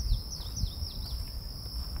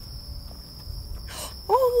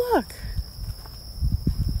 Oh, look.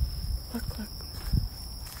 Look, look.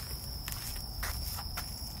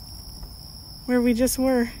 Where we just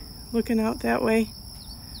were, looking out that way.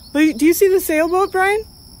 Do you see the sailboat, Brian?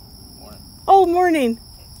 Morning. Oh, morning.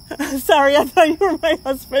 Sorry, I thought you were my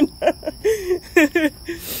husband.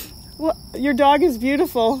 Well, your dog is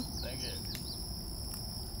beautiful. Thank you.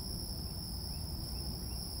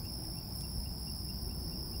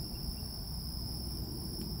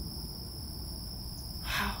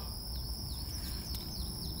 Wow.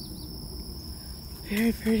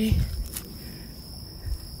 Very pretty.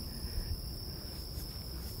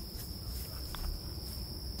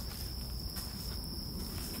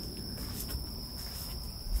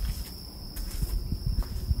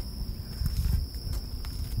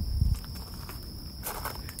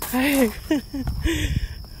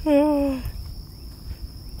 Oh.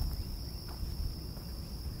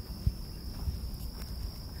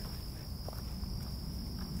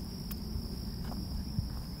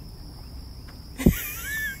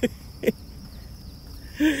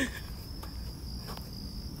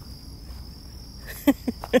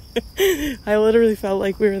 I literally felt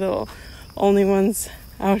like we were the only ones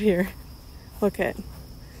out here. Look at,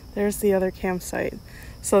 there's the other campsite.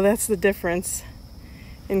 So that's the difference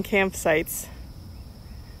in campsites.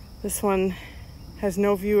 This one has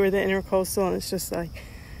no view or the Intracoastal, and it's just like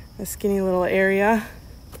a skinny little area.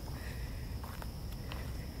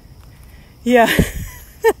 Yeah.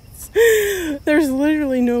 There's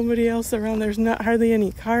literally nobody else around. There's not hardly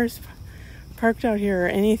any cars parked out here or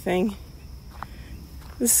anything.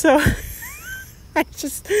 So I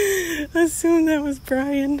just assumed that was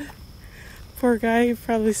Brian. Poor guy,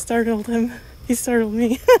 probably startled him. He startled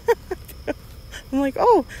me. I'm like,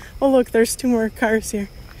 oh, look, there's 2 more cars here.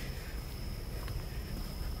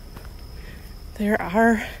 There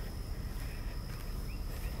are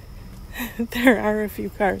a few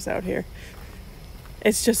cars out here.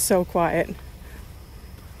 It's just so quiet.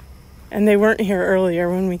 And they weren't here earlier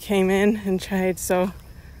when we came in and tried, so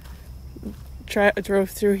drove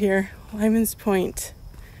through here. Lyman's Point.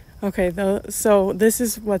 Okay, so this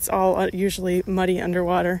is what's all usually muddy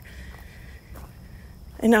underwater.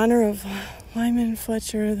 In honor of Lyman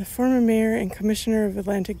Fletcher, the former mayor and commissioner of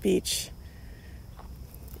Atlantic Beach.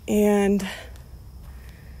 And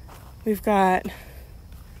we've got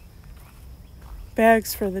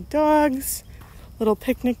bags for the dogs, little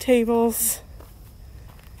picnic tables,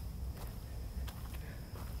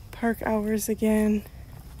 park hours again,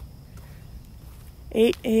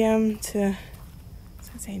 8 a.m. to, does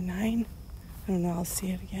that say 9? I don't know, I'll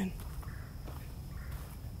see it again.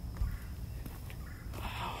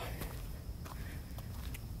 Wow.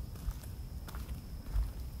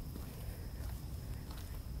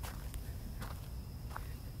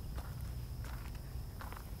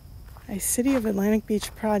 a City of Atlantic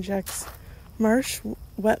Beach project's marsh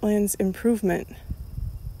wetlands improvement.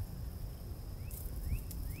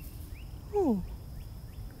 Oh.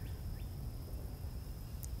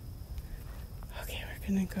 Okay, we're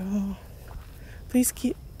gonna go. Please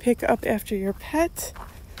pick up after your pet.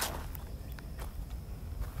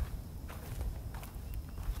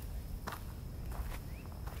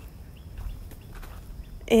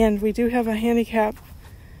 And we do have a handicap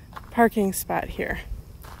parking spot here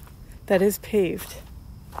that is paved.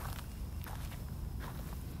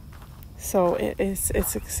 So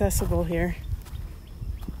it's accessible here.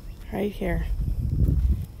 Right here.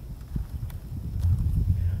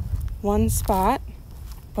 One spot,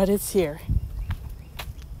 but it's here.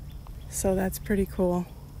 So that's pretty cool.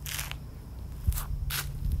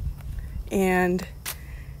 And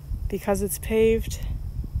because it's paved,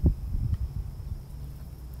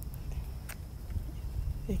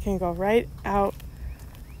 you can go right out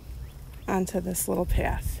onto this little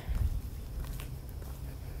path.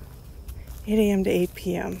 8 a.m. to 8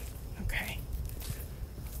 p.m. Okay.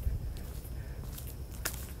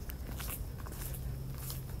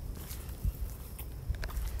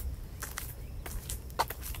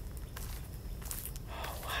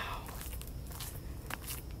 Oh, wow.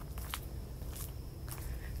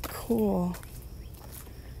 Cool.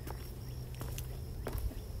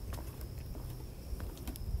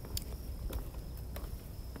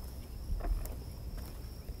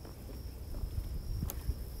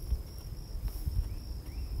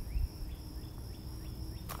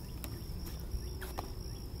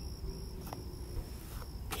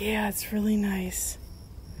 Yeah, it's really nice.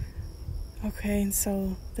 Okay, and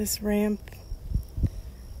so this ramp,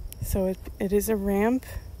 so it is a ramp.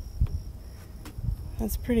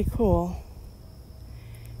 That's pretty cool.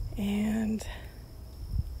 And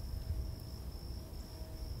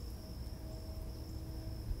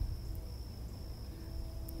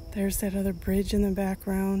there's that other bridge in the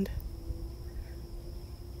background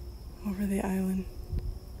over the island.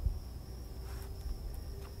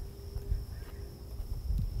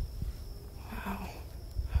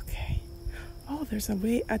 Oh, there's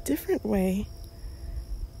a different way.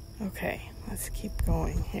 Okay, let's keep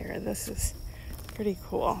going here. This is pretty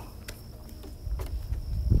cool.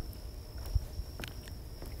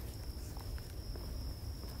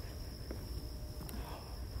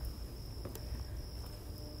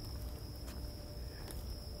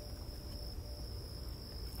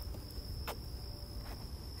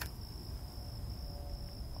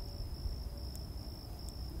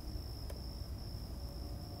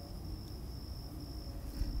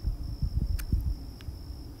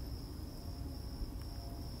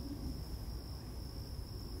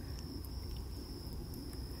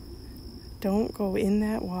 Don't go in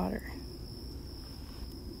that water.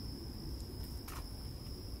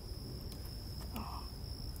 Oh.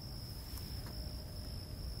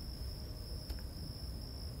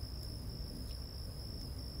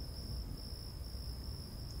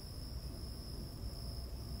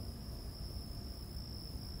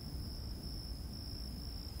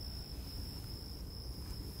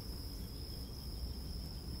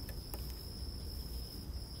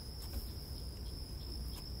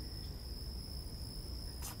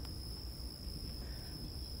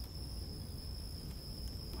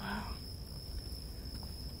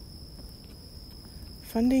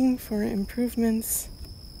 Funding for improvements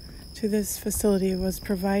to this facility was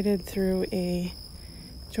provided through a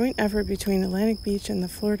joint effort between Atlantic Beach and the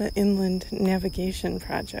Florida Inland Navigation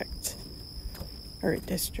Project, or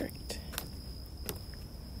District.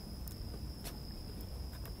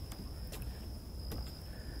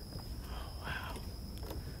 Oh, wow.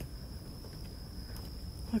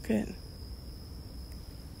 Look at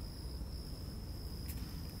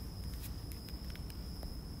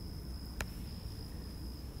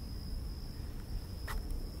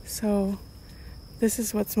So this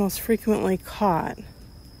is what's most frequently caught.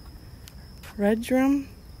 Red drum,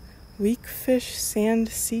 weak fish, sand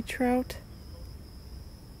sea trout,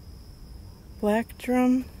 black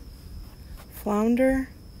drum, flounder,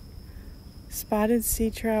 spotted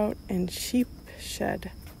sea trout, and sheep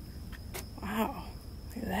shed. Wow,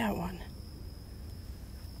 look at that one.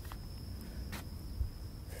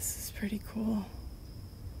 This is pretty cool.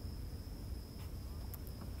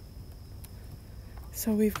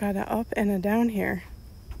 So we've got an up and a down here.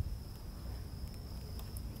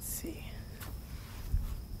 Let's see.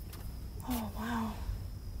 Oh, wow.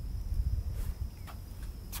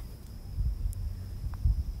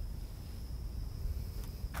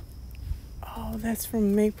 Oh, that's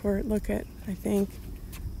from Mayport. Look at, I think,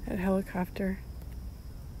 that helicopter.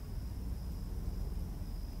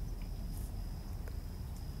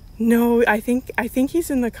 No, I think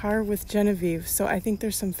he's in the car with Genevieve. So I think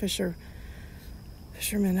there's some fishermen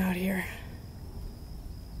out here.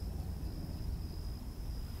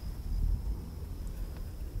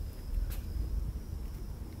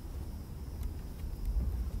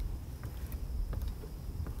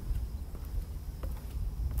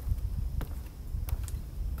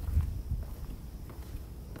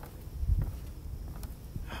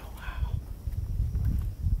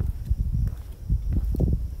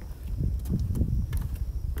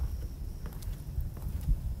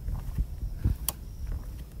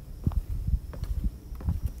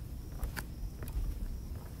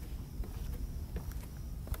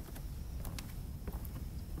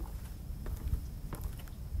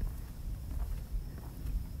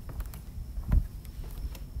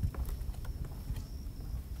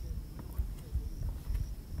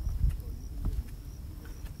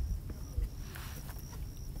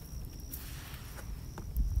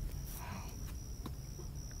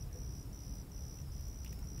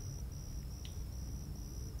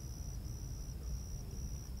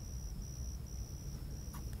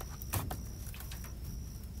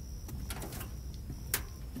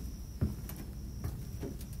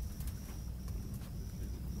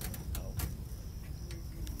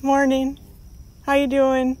 Morning. How you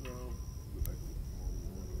doing?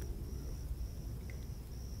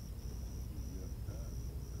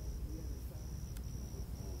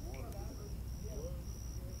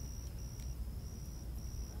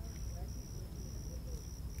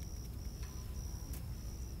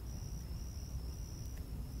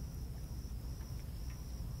 What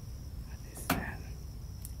is that?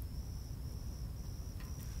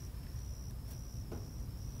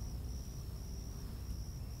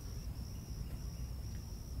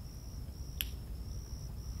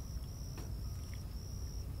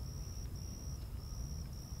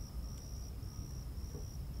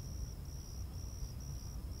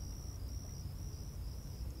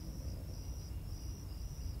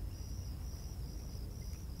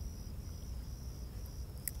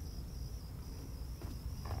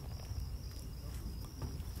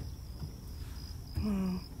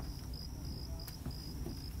 Oh.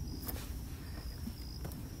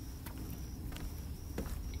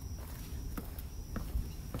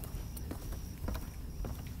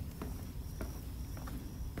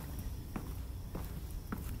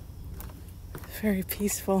 Very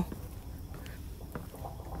peaceful.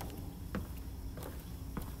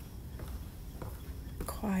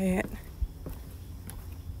 Quiet.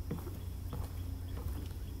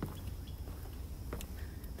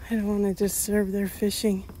 I don't want to disturb their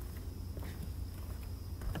fishing.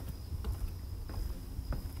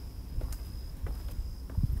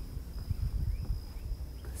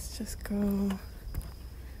 Let's just go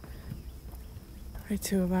right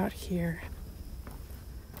to about here.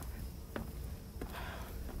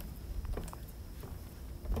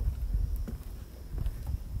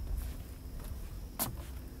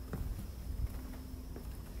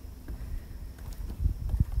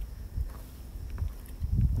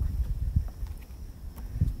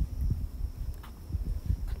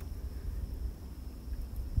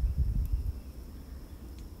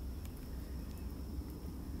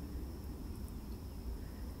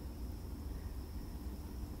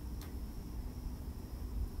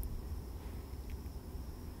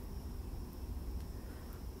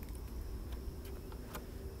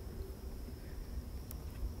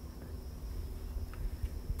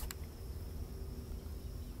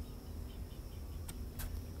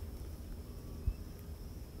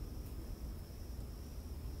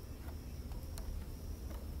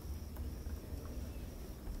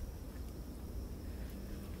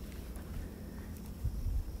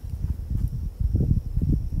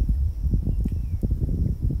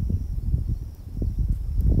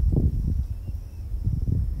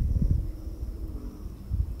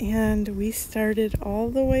 And we started all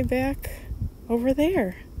the way back over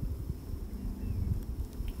there.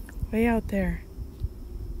 Way out there.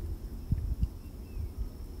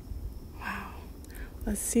 Wow.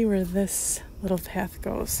 Let's see where this little path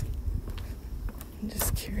goes. I'm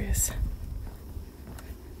just curious.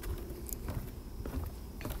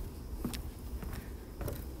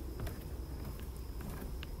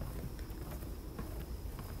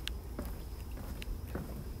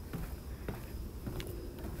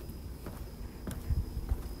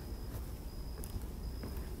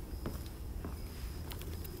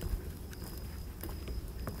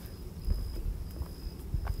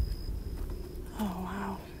 Oh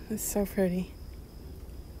wow, it's so pretty.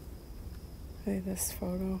 Look at this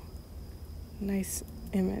photo. Nice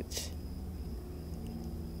image.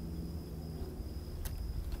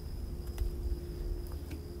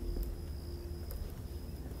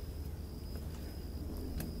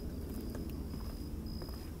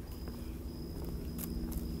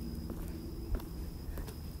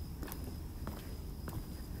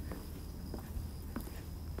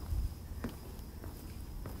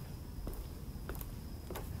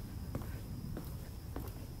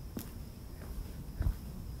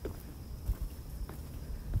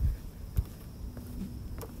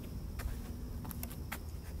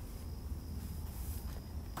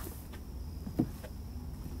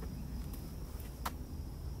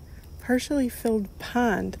 partially filled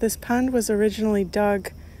pond. This pond was originally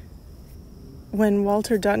dug when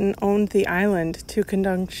Walter Dutton owned the island to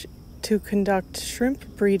conduct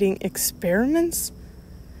shrimp breeding experiments.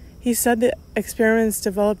 He said the experiments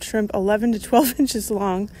developed shrimp 11 to 12 inches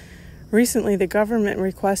long. Recently, the government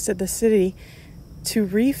requested the city to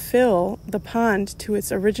refill the pond to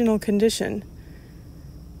its original condition.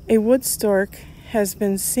 A wood stork has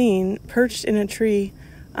been seen perched in a tree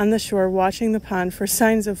on the shore watching the pond for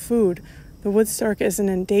signs of food. The wood stork is an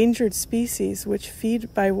endangered species which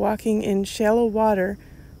feed by walking in shallow water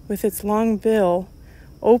with its long bill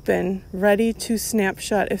open, ready to snap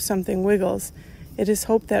shut if something wiggles. It is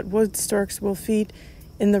hoped that wood storks will feed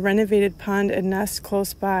in the renovated pond and nest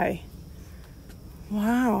close by.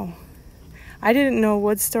 Wow. I didn't know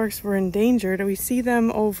wood storks were endangered. We see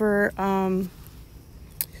them over,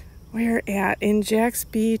 where at? In Jack's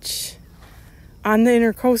Beach, on the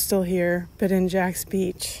Intracoastal here, but in Jack's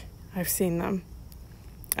Beach, I've seen them.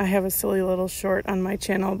 I have a silly little short on my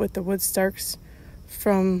channel with the wood storks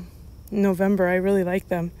from November. I really like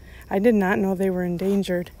them. I did not know they were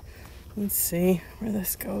endangered. Let's see where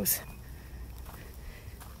this goes.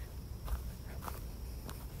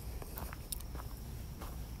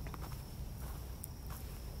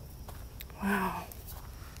 Wow.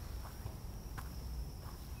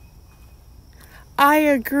 I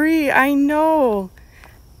agree. I know.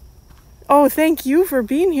 Oh, thank you for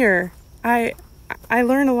being here. I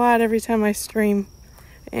learn a lot every time I stream,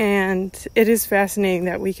 and it is fascinating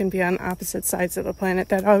that we can be on opposite sides of the planet.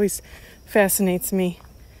 That always fascinates me.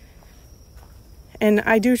 And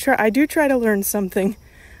I do try to learn something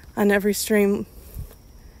on every stream.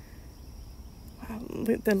 Wow,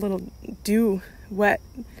 the little dew wet.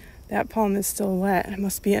 That palm is still wet. It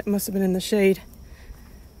must have been in the shade.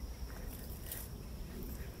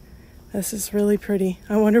 This is really pretty.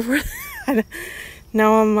 I wonder where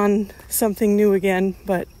now I'm on something new again,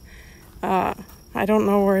 but I don't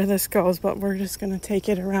know where this goes, but we're just gonna take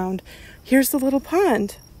it around. Here's the little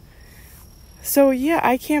pond. So yeah,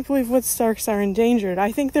 I can't believe wood storks are endangered.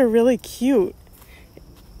 I think they're really cute.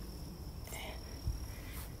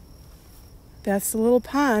 That's the little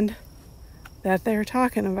pond that they're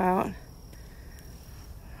talking about.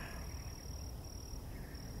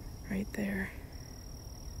 Right there.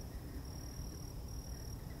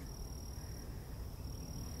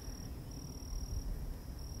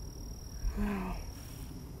 Wow.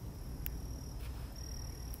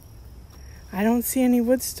 I don't see any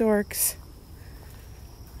wood storks.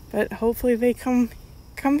 But hopefully they come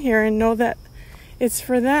here and know that it's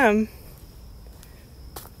for them.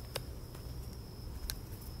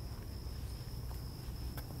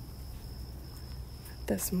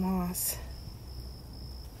 This moss.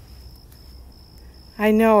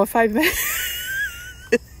 I know if I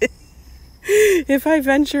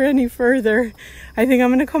venture any further, I think I'm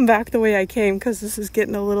going to come back the way I came, because this is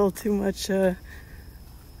getting a little too much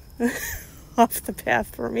off the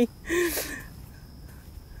path for me.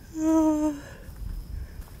 Oh,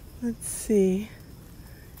 let's see.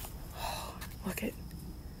 Oh, look at.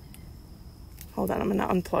 Hold on, I'm gonna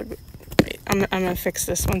unplug. Wait, I'm gonna fix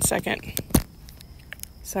this 1 second.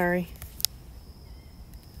 Sorry.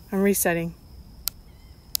 I'm resetting.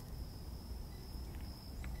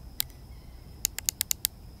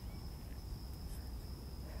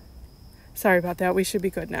 Sorry about that. We should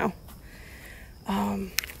be good now.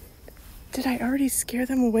 Did I already scare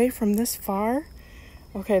them away from this far?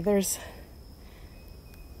 Okay, there's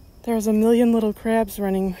a million little crabs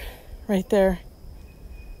running right there.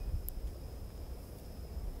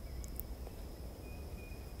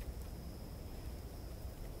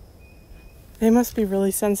 They must be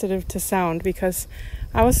really sensitive to sound, because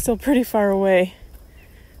I was still pretty far away.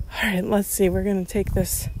 All right, let's see. We're going to take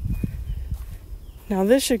this. Now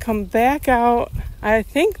this should come back out. I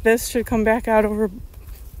think this should come back out over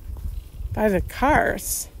by the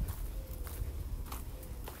cars.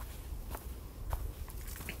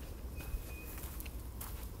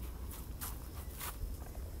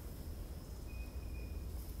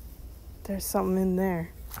 There's something in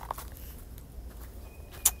there.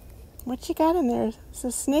 What you got in there? Is it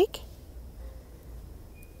a snake?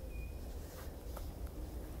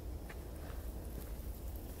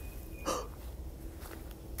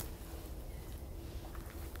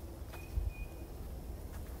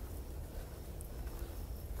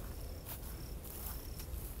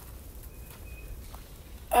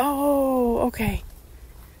 Oh, okay.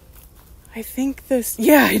 I think this...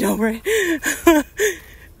 Yeah, I know, right?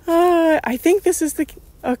 I think this is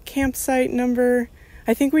a campsite number...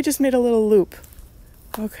 I think we just made a little loop.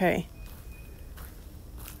 Okay.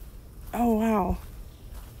 Oh, wow.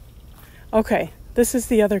 Okay, This is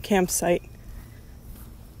the other campsite.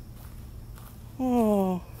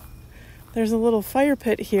 Oh, there's a little fire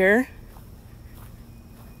pit here.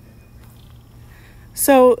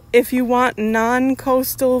 So if you want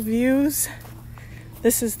non-coastal views,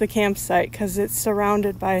 this is the campsite because it's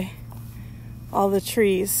surrounded by all the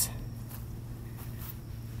trees.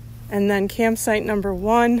 And then campsite number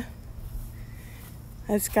 1,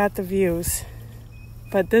 it's got the views.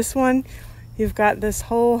 But this one, you've got this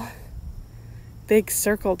whole big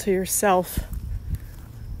circle to yourself,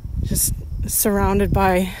 just surrounded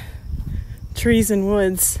by trees and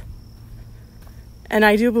woods. And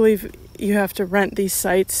I do believe you have to rent these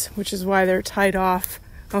sites, which is why they're tied off.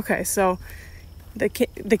 Okay, so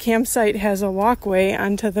the campsite has a walkway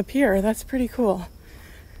onto the pier. That's pretty cool.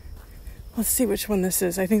 Let's see which one this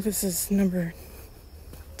is. I think this is number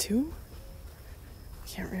 2.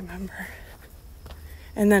 Can't remember.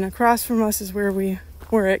 And then across from us is where we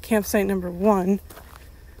were at campsite number 1.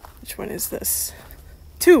 Which one is this?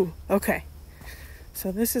 2. Okay.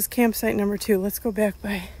 So this is campsite number 2. Let's go back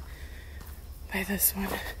by this one.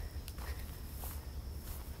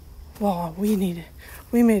 Wow, we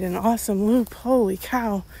made an awesome loop. Holy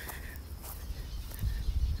cow.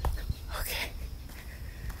 Okay.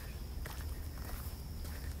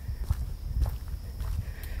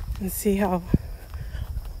 And see how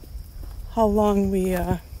long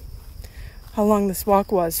this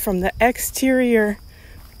walk was from the exterior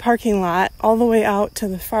parking lot all the way out to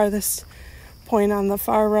the farthest point on the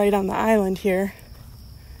far right on the island here.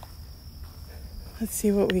 Let's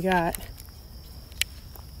see what we got.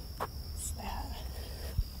 What's that?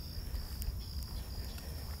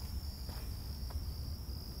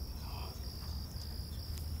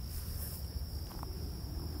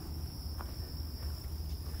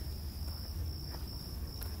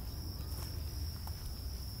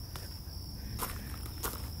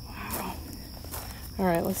 Wow. All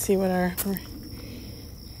right, let's see what we're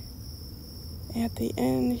at the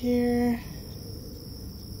end here.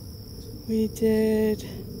 We did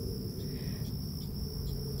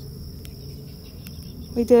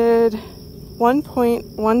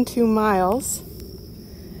 1.12 miles,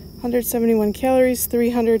 171 calories,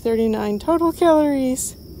 339 total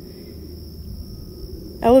calories.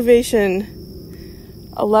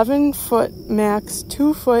 Elevation, 11 foot max,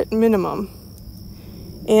 2 foot minimum.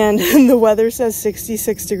 And the weather says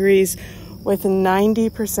 66 degrees with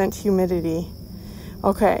 90% humidity.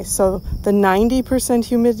 Okay, so the 90%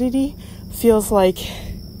 humidity feels like,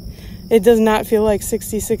 it does not feel like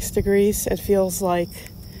 66 degrees. It feels like,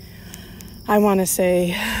 I want to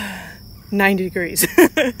say 90 degrees.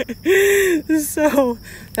 So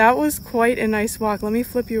that was quite a nice walk. Let me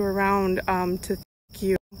flip you around to thank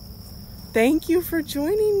you. Thank you for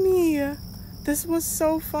joining me. This was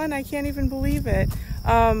so fun. I can't even believe it.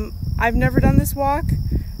 I've never done this walk,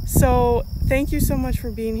 so thank you so much for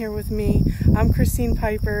being here with me. I'm Christine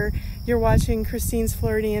Piper. You're watching Christine's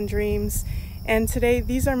Floridian Dreams. And today,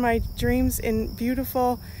 these are my dreams in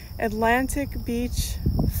beautiful Atlantic Beach,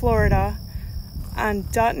 Florida, on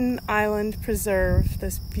Dutton Island Preserve,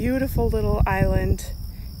 this beautiful little island.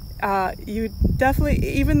 You definitely,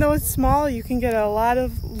 even though it's small, you can get a lot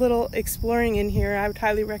of little exploring in here. I would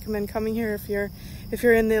highly recommend coming here if you're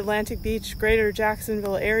in the Atlantic Beach, greater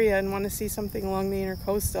Jacksonville area and want to see something along the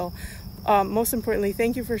Intracoastal. Most importantly,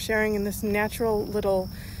 thank you for sharing in this natural little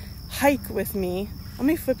hike with me. Let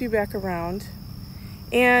me flip you back around.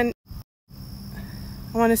 And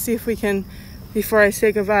I want to see if we can, before I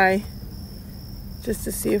say goodbye, just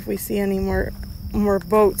to see if we see any more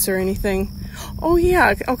boats or anything. Oh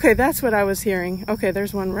yeah, okay, that's what I was hearing. Okay,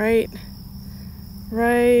 there's one right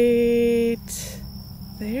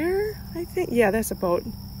there, I think. Yeah, that's a boat.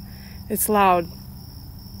 It's loud.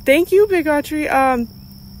 Thank you, Big Autry.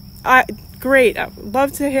 Great. I'd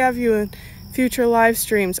love to have you in future live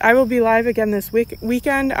streams. I will be live again this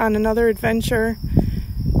weekend on another adventure.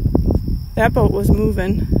 That boat was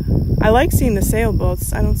moving. I like seeing the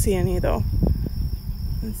sailboats. I don't see any though.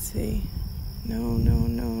 Let's see. No.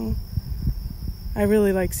 I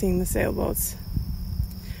really like seeing the sailboats.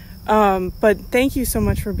 But thank you so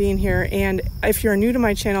much for being here. And if you're new to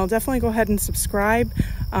my channel, definitely go ahead and subscribe.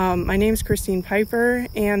 My name's Christine Piper,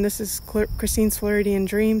 and this is Christine's Floridian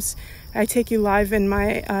Dreams. I take you live in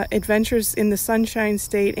my adventures in the Sunshine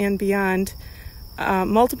State and beyond,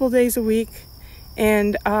 multiple days a week.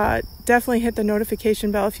 And definitely hit the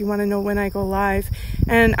notification bell if you want to know when I go live.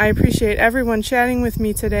 And I appreciate everyone chatting with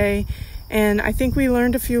me today. And I think we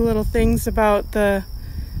learned a few little things about this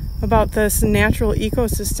natural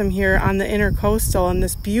ecosystem here on the Intracoastal and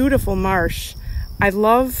this beautiful marsh. I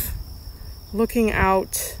love looking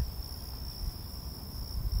out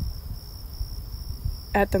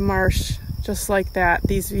at the marsh just like that,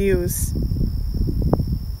 these views.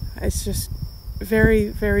 It's just very,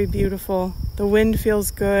 very beautiful. The wind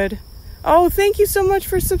feels good. Oh, thank you so much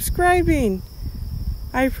for subscribing.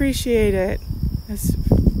 I appreciate it.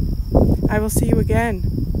 I will see you again.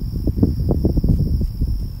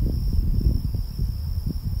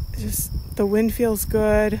 Just the wind feels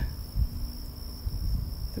good.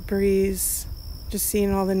 The breeze, just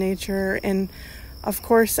seeing all the nature. And of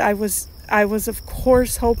course, I was of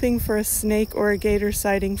course hoping for a snake or a gator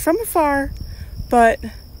sighting from afar, but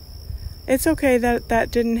it's okay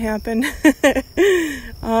that didn't happen.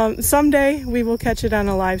 Someday we will catch it on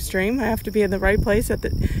a live stream. I have to be in the right place at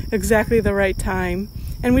exactly the right time.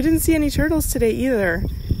 And we didn't see any turtles today either,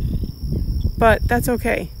 but that's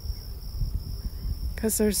okay,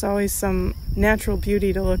 because there's always some natural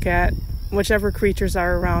beauty to look at, whichever creatures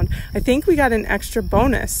are around. I think we got an extra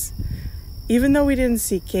bonus. Even though we didn't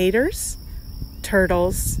see gators,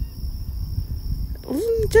 turtles,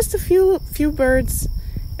 just a few birds,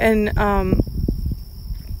 and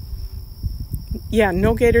yeah,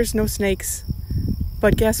 no gators, no snakes.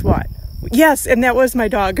 But guess what? Yes, and that was my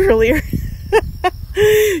dog earlier.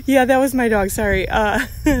 Yeah, that was my dog, sorry.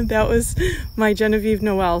 That was my Genevieve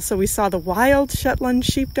Noel. So we saw the wild Shetland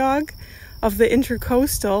sheepdog of the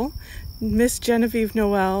Intracoastal, Miss Genevieve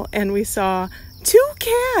Noel, and we saw 2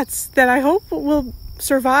 cats that I hope will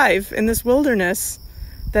survive in this wilderness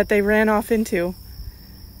that they ran off into.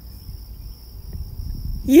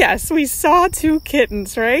 Yes, we saw 2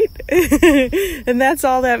 kittens, right? And that's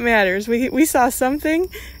all that matters. We saw something,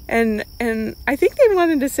 and I think they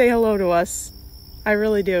wanted to say hello to us. I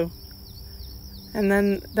really do. And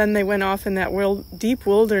then they went off in that deep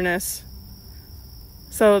wilderness.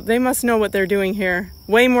 So they must know what they're doing here.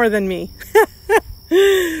 Way more than me.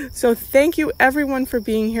 So thank you everyone for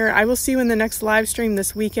being here. I will see you in the next live stream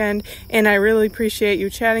this weekend. And I really appreciate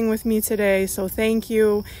you chatting with me today. So thank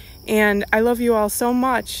you. And I love you all so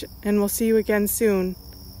much. And we'll see you again soon.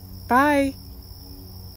 Bye.